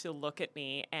going to look at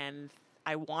me, and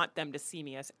I want them to see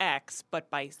me as X, but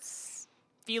by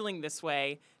feeling this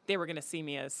way, they were going to see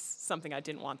me as something I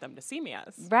didn't want them to see me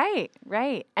as. Right,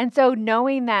 right. And so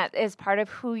knowing that is part of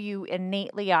who you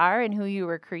innately are and who you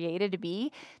were created to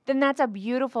be, then that's a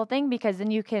beautiful thing, because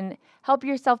then you can help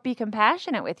yourself be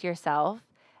compassionate with yourself.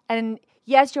 And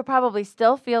yes, you'll probably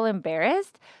still feel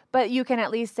embarrassed, but you can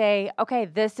at least say, okay,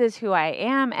 this is who I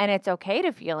am, and it's okay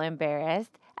to feel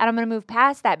embarrassed. And I'm going to move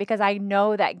past that, because I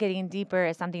know that getting deeper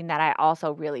is something that I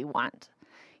also really want,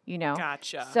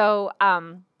 Gotcha.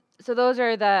 So those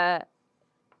are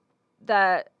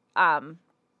the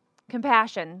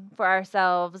compassion for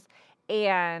ourselves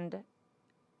and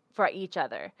for each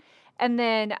other. And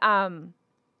then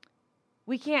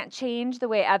we can't change the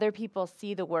way other people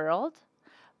see the world,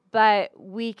 but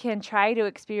we can try to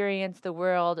experience the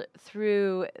world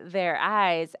through their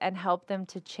eyes and help them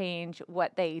to change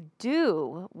what they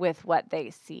do with what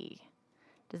they see.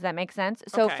 Does that make sense?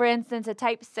 So, for instance, a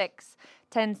type 6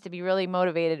 tends to be really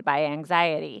motivated by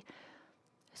anxiety.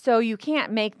 So you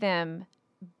can't make them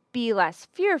be less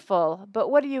fearful, but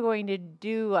what are you going to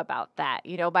do about that?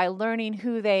 By learning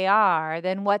who they are,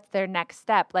 then what's their next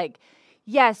step? Like,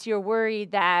 yes, you're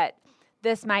worried that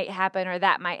this might happen or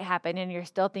that might happen, and you're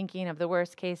still thinking of the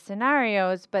worst case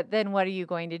scenarios, but then what are you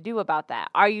going to do about that?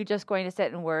 Are you just going to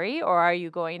sit and worry, or are you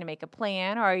going to make a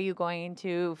plan, or are you going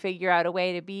to figure out a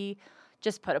way to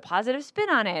just put a positive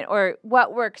spin on it, or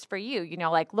what works for you?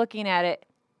 Like looking at it,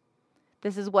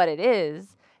 this is what it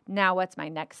is. Now what's my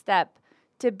next step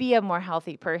to be a more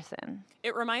healthy person?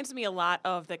 It reminds me a lot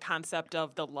of the concept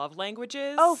of the love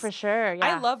languages. Oh, for sure. Yeah.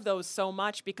 I love those so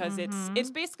much, because it's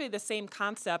basically the same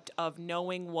concept of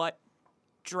knowing what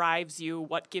drives you,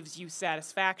 what gives you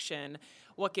satisfaction,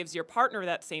 what gives your partner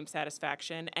that same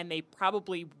satisfaction, and they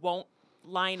probably won't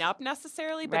line up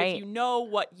necessarily, but if you know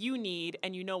what you need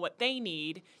and you know what they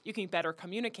need, you can better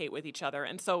communicate with each other.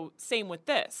 And so same with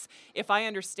this. If I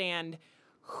understand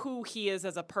who he is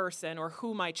as a person, or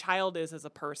who my child is as a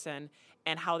person,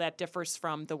 and how that differs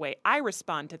from the way I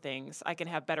respond to things, I can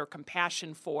have better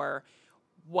compassion for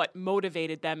what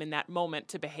motivated them in that moment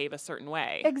to behave a certain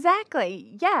way.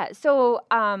 Exactly. Yeah. So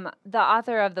the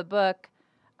author of the book,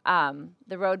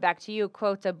 The Road Back to You,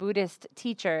 quotes a Buddhist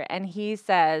teacher, and he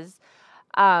says,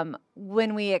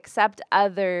 when we accept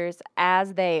others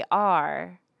as they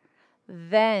are,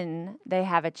 then they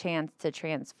have a chance to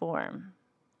transform.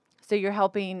 So you're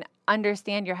helping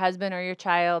understand your husband or your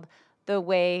child the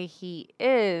way he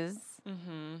is,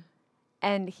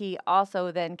 and he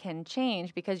also then can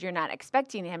change, because you're not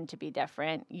expecting him to be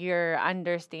different. You're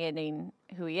understanding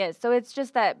who he is. So it's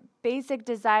just that basic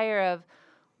desire of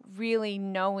really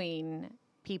knowing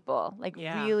people, like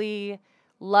really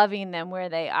loving them where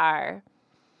they are.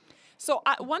 So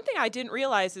one thing I didn't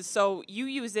realize is, so you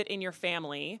use it in your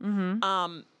family,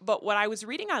 but what I was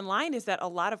reading online is that a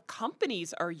lot of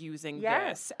companies are using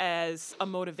this as a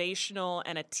motivational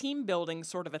and a team building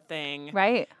sort of a thing.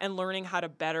 Right. And learning how to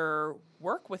better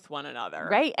work with one another.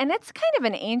 Right. And it's kind of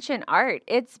an ancient art.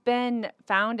 It's been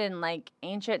found in like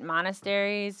ancient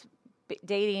monasteries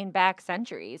dating back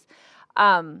centuries.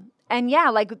 And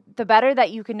like the better that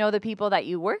you can know the people that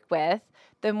you work with,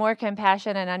 the more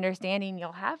compassion and understanding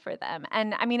you'll have for them.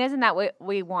 And I mean, isn't that what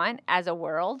we want as a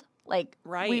world? Like,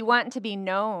 we want to be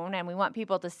known, and we want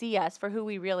people to see us for who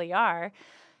we really are.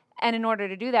 And in order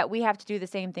to do that, we have to do the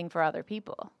same thing for other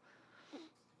people.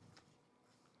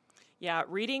 Yeah,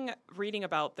 reading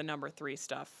about the number 3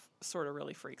 stuff sort of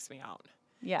really freaks me out.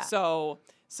 Yeah. So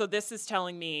this is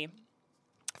telling me,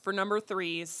 for number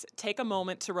 3s, take a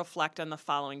moment to reflect on the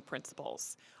following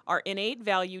principles. Our innate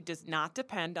value does not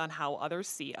depend on how others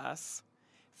see us.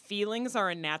 Feelings are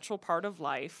a natural part of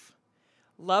life.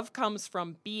 Love comes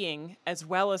from being as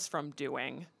well as from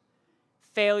doing.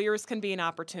 Failures can be an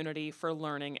opportunity for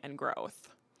learning and growth.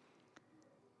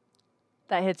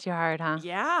 That hits you hard, huh?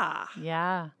 Yeah.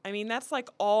 Yeah. I mean, that's like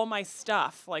all my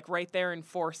stuff, like right there in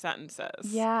 4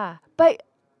 sentences. Yeah. But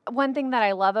one thing that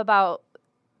I love about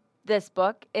this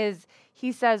book is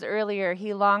he says earlier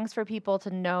he longs for people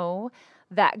to know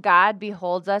that God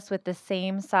beholds us with the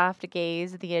same soft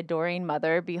gaze the adoring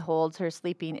mother beholds her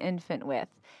sleeping infant with.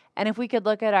 And if we could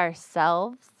look at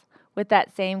ourselves with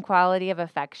that same quality of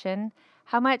affection,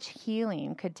 how much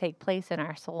healing could take place in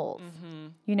our souls.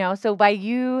 You know, so by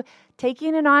you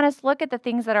taking an honest look at the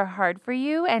things that are hard for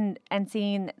you and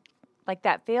seeing like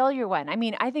that failure one. I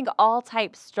mean, I think all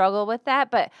types struggle with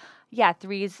that, but yeah,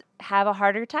 3s have a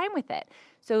harder time with it.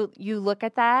 So you look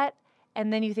at that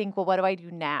and then you think, well, what do I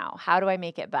do now? How do I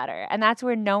make it better? And that's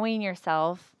where knowing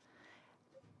yourself,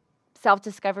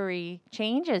 self-discovery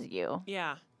changes you.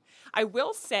 Yeah. I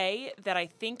will say that I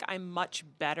think I'm much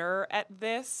better at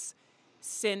this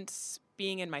since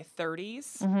being in my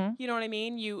 30s. You know what I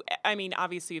mean?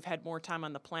 Obviously you've had more time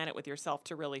on the planet with yourself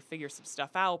to really figure some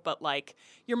stuff out, but like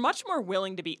you're much more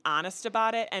willing to be honest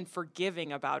about it and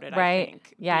forgiving about it, right. I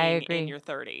think. Yeah, I agree. In your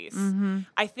 30s.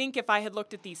 I think if I had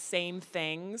looked at these same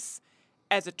things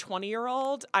as a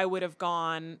 20-year-old, I would have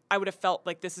felt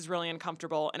like this is really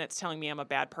uncomfortable and it's telling me I'm a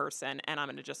bad person and I'm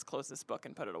going to just close this book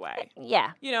and put it away.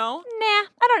 Yeah. You know? Nah,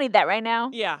 I don't need that right now.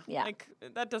 Yeah. Like,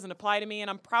 that doesn't apply to me and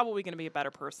I'm probably going to be a better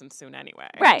person soon anyway.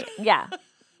 Right. Yeah.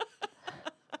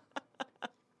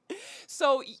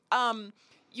 So,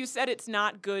 you said it's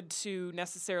not good to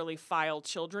necessarily file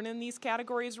children in these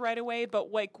categories right away,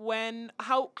 but like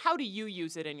how do you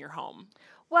use it in your home?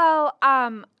 Well,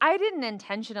 I didn't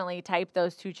intentionally type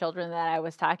those 2 children that I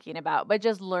was talking about, but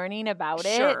just learning about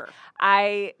it,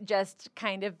 I just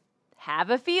kind of have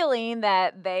a feeling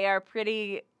that they are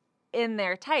pretty in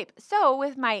their type. So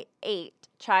with my 8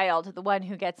 child, the one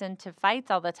who gets into fights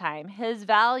all the time, his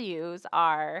values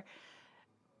are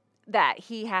that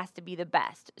he has to be the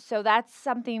best. So that's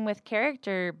something with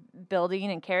character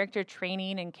building and character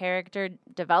training and character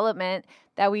development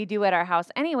that we do at our house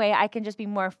anyway. I can just be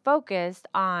more focused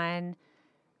on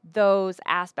those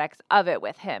aspects of it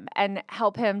with him and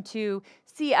help him to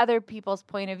see other people's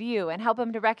point of view and help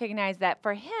him to recognize that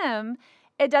for him,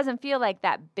 it doesn't feel like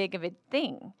that big of a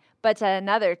thing. But to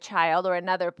another child or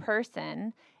another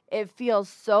person, it feels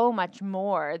so much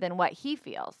more than what he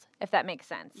feels, if that makes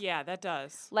sense. Yeah, that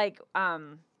does. Like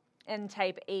in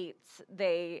type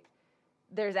 8s,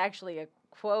 there's actually a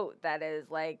quote that is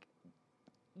like,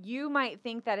 you might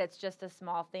think that it's just a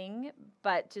small thing,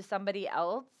 but to somebody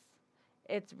else,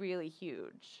 it's really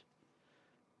huge.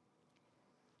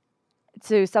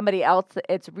 To somebody else,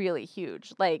 it's really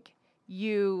huge. Like,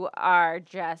 you are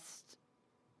just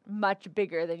much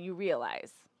bigger than you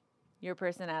realize. Your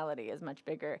personality is much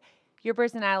bigger. Your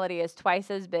personality is twice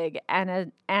as big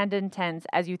and intense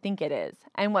as you think it is.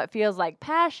 And what feels like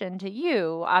passion to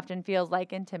you often feels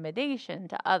like intimidation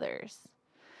to others.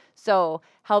 So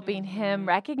helping him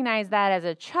recognize that as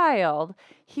a child,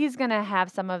 he's going to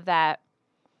have some of that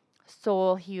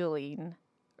soul healing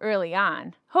early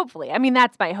on, hopefully. I mean,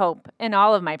 that's my hope in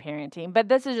all of my parenting. But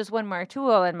this is just one more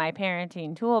tool in my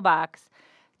parenting toolbox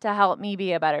to help me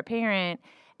be a better parent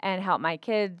and help my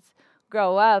kids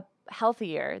grow up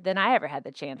healthier than I ever had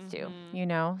the chance to, you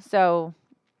know? So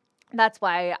that's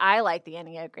why I like the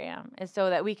Enneagram, is so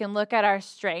that we can look at our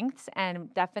strengths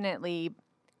and definitely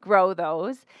grow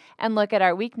those and look at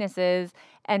our weaknesses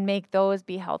and make those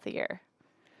be healthier.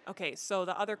 Okay, so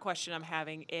the other question I'm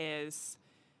having is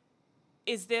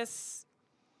this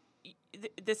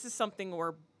is something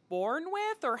we're born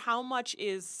with, or how much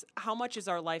is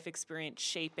our life experience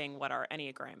shaping what our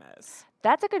Enneagram is?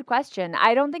 That's a good question.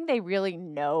 I don't think they really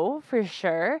know for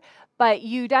sure, but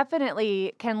you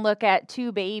definitely can look at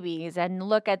 2 babies and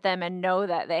look at them and know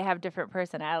that they have different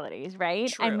personalities, right?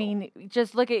 True. I mean,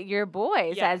 just look at your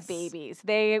boys Yes. as babies.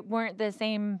 They weren't the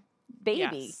same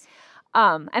baby. Yes.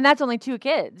 And that's only 2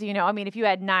 kids, you know? I mean, if you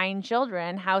had 9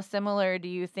 children, how similar do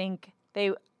you think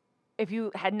if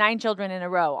you had 9 children in a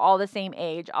row, all the same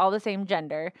age, all the same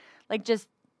gender, like just,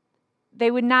 they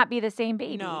would not be the same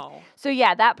baby. No. So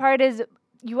yeah, that part is,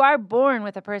 you are born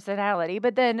with a personality,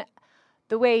 but then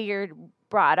the way you're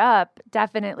brought up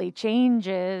definitely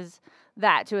changes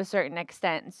that to a certain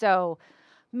extent. So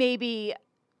maybe,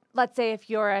 let's say if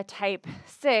you're a type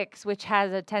 6, which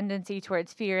has a tendency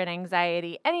towards fear and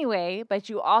anxiety anyway, but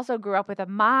you also grew up with a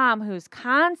mom who's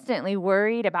constantly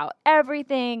worried about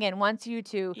everything and wants you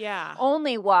to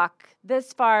only walk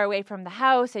this far away from the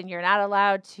house, and you're not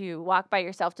allowed to walk by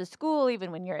yourself to school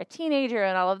even when you're a teenager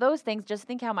and all of those things. Just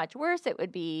think how much worse it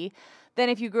would be than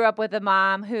if you grew up with a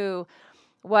mom who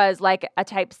was like a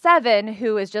type 7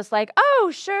 who is just like,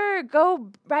 oh, sure, go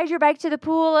ride your bike to the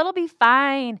pool, it'll be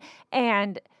fine,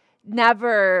 and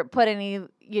never put any,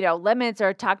 limits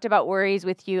or talked about worries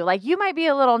with you. Like, you might be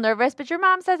a little nervous, but your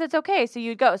mom says it's okay, so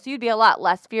you'd go. So you'd be a lot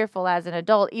less fearful as an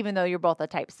adult, even though you're both a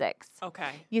type 6. Okay.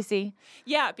 You see?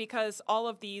 Yeah, because all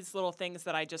of these little things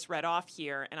that I just read off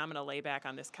here, and I'm going to lay back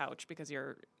on this couch because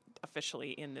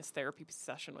officially in this therapy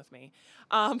session with me.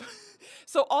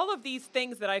 So all of these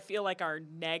things that I feel like are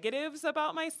negatives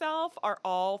about myself are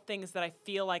all things that I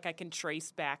feel like I can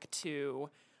trace back to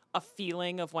a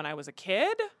feeling of when I was a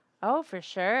kid. Oh, for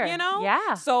sure. You know?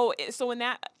 Yeah. So in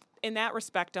that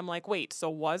respect, I'm like, wait, so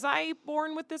was I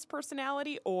born with this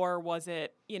personality, or was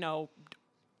it,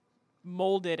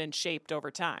 molded and shaped over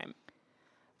time?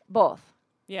 Both.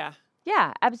 Yeah.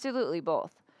 Yeah, absolutely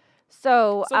both.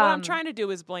 So what I'm trying to do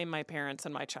is blame my parents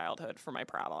and my childhood for my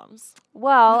problems.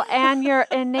 Well, and your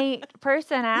innate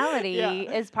personality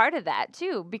is part of that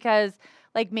too, because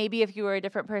like maybe if you were a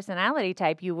different personality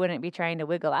type, you wouldn't be trying to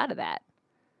wiggle out of that.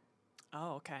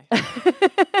 Oh, okay.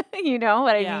 You know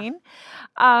what I mean?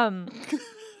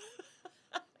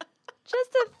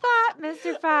 Just a thought,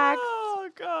 Mr. Fox. Oh,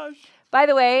 gosh. By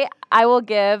the way, I will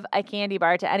give a candy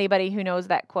bar to anybody who knows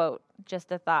that quote.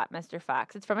 Just a thought, Mr.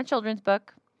 Fox. It's from a children's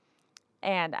book,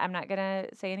 and I'm not going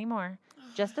to say any more.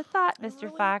 Just a thought,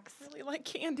 Mr. Fox. I really like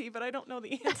candy, but I don't know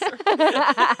the answer.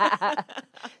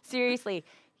 Seriously,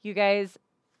 you guys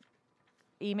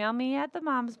email me at the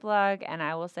Mom's Blog, and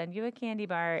I will send you a candy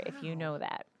bar if you know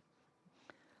that.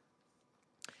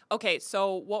 Okay,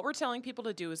 so what we're telling people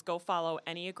to do is go follow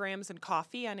Enneagrams and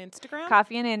Coffee on Instagram.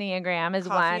 Coffee and Enneagram is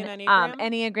Coffee one. and Enneagram?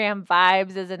 Enneagram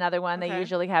Vibes is another one. Okay. They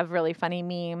usually have really funny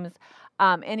memes.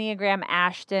 Enneagram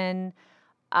Ashton.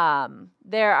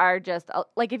 There are just,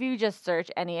 like if you just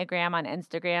search Enneagram on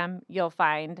Instagram, you'll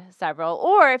find several.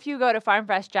 Or if you go to Farm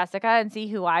Fresh Jessica and see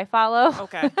who I follow,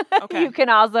 Okay. you can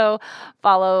also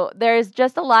follow. There's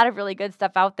just a lot of really good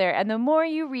stuff out there. And the more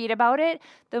you read about it,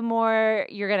 the more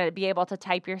you're going to be able to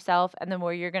type yourself and the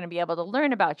more you're going to be able to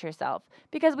learn about yourself,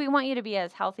 because we want you to be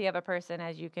as healthy of a person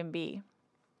as you can be.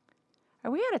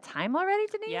 Are we out of time already,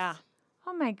 Denise? Yeah.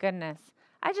 Oh my goodness.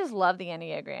 I just love the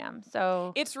Enneagram.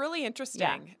 So It's really interesting.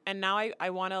 Yeah. And now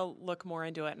I want to look more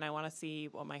into it, and I want to see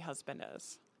what my husband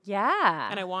is. Yeah.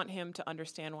 And I want him to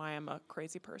understand why I'm a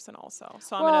crazy person also.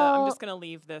 So I'm just gonna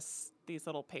leave these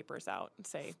little papers out and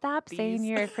say, stop saying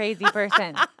you're a crazy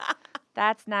person.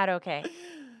 That's not okay.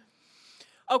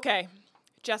 Okay.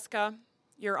 Jessica,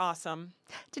 you're awesome.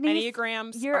 Denise,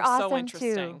 Enneagrams you're are awesome so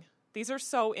interesting. too. These are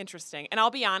so interesting. And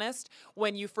I'll be honest,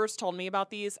 when you first told me about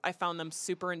these, I found them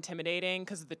super intimidating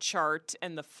because of the chart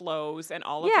and the flows and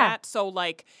all of that.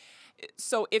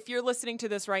 So if you're listening to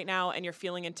this right now and you're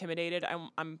feeling intimidated,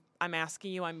 I'm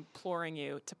asking you, I'm imploring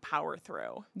you to power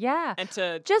through. Yeah. And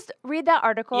to just read that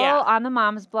article on the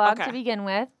Mom's Blog to begin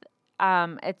with.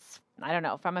 It's, I don't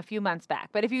know, from a few months back.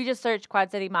 But if you just search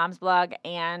Quad City Mom's Blog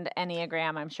and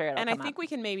Enneagram, I'm sure it'll come up. And I think we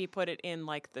can maybe put it in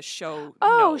like the show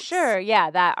Oh, notes. sure.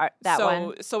 Yeah, that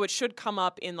one. So it should come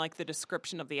up in like the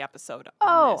description of the episode.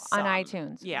 On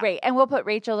iTunes. Yeah. Great. And we'll put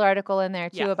Rachel's article in there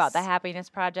too about the Happiness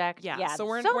Project. Yeah. So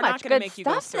we're not going to make you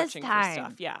go searching for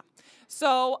stuff. Yeah.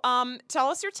 So tell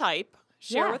us your type.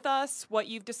 Share with us what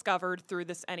you've discovered through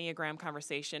this Enneagram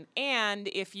conversation. And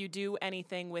if you do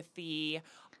anything with the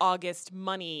August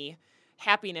money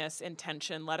happiness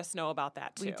intention, let us know about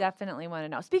that too. We definitely want to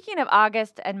know. Speaking of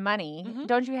August and money,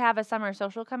 don't you have a summer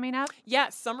social coming up?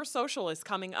 Yes, summer social is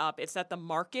coming up. It's at the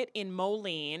Market in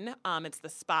Moline. It's the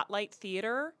Spotlight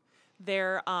Theater.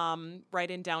 They're right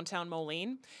in downtown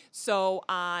Moline. So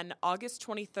on August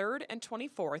 23rd and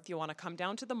 24th, you want to come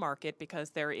down to the Market because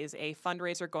there is a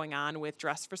fundraiser going on with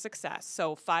Dress for Success.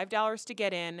 So $5 to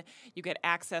get in. You get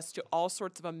access to all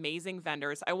sorts of amazing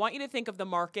vendors. I want you to think of the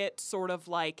Market sort of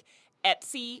like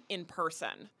Etsy in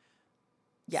person.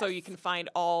 Yes. So you can find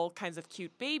all kinds of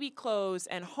cute baby clothes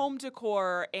and home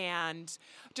decor and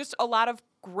just a lot of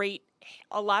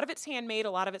it's handmade,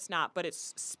 a lot of it's not, but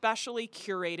it's specially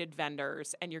curated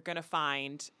vendors, and you're going to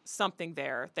find something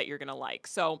there that you're going to like.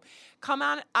 So come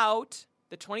on out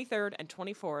the 23rd and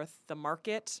 24th, the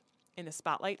Market in the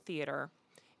Spotlight Theater,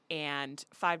 and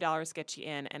 $5 gets you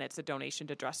in, and it's a donation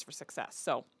to Dress for Success.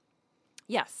 So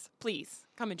yes, please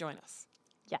come and join us.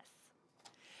 Yes.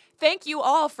 Thank you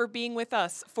all for being with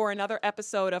us for another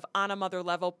episode of On a Mother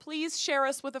Level. Please share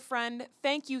us with a friend.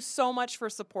 Thank you so much for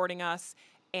supporting us,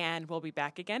 and we'll be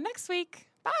back again next week.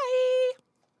 Bye.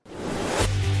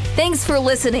 Thanks for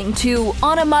listening to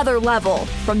On a Mother Level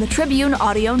from the Tribune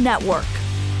Audio Network.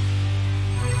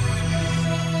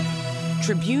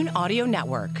 Tribune Audio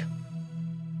Network.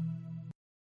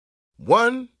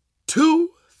 1, 2,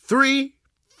 3,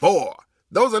 4.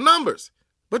 Those are numbers,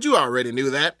 but you already knew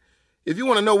that. If you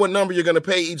want to know what number you're going to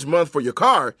pay each month for your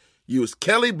car, use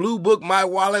Kelley Blue Book My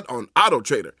Wallet on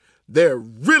AutoTrader. They're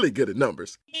really good at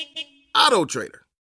numbers. AutoTrader.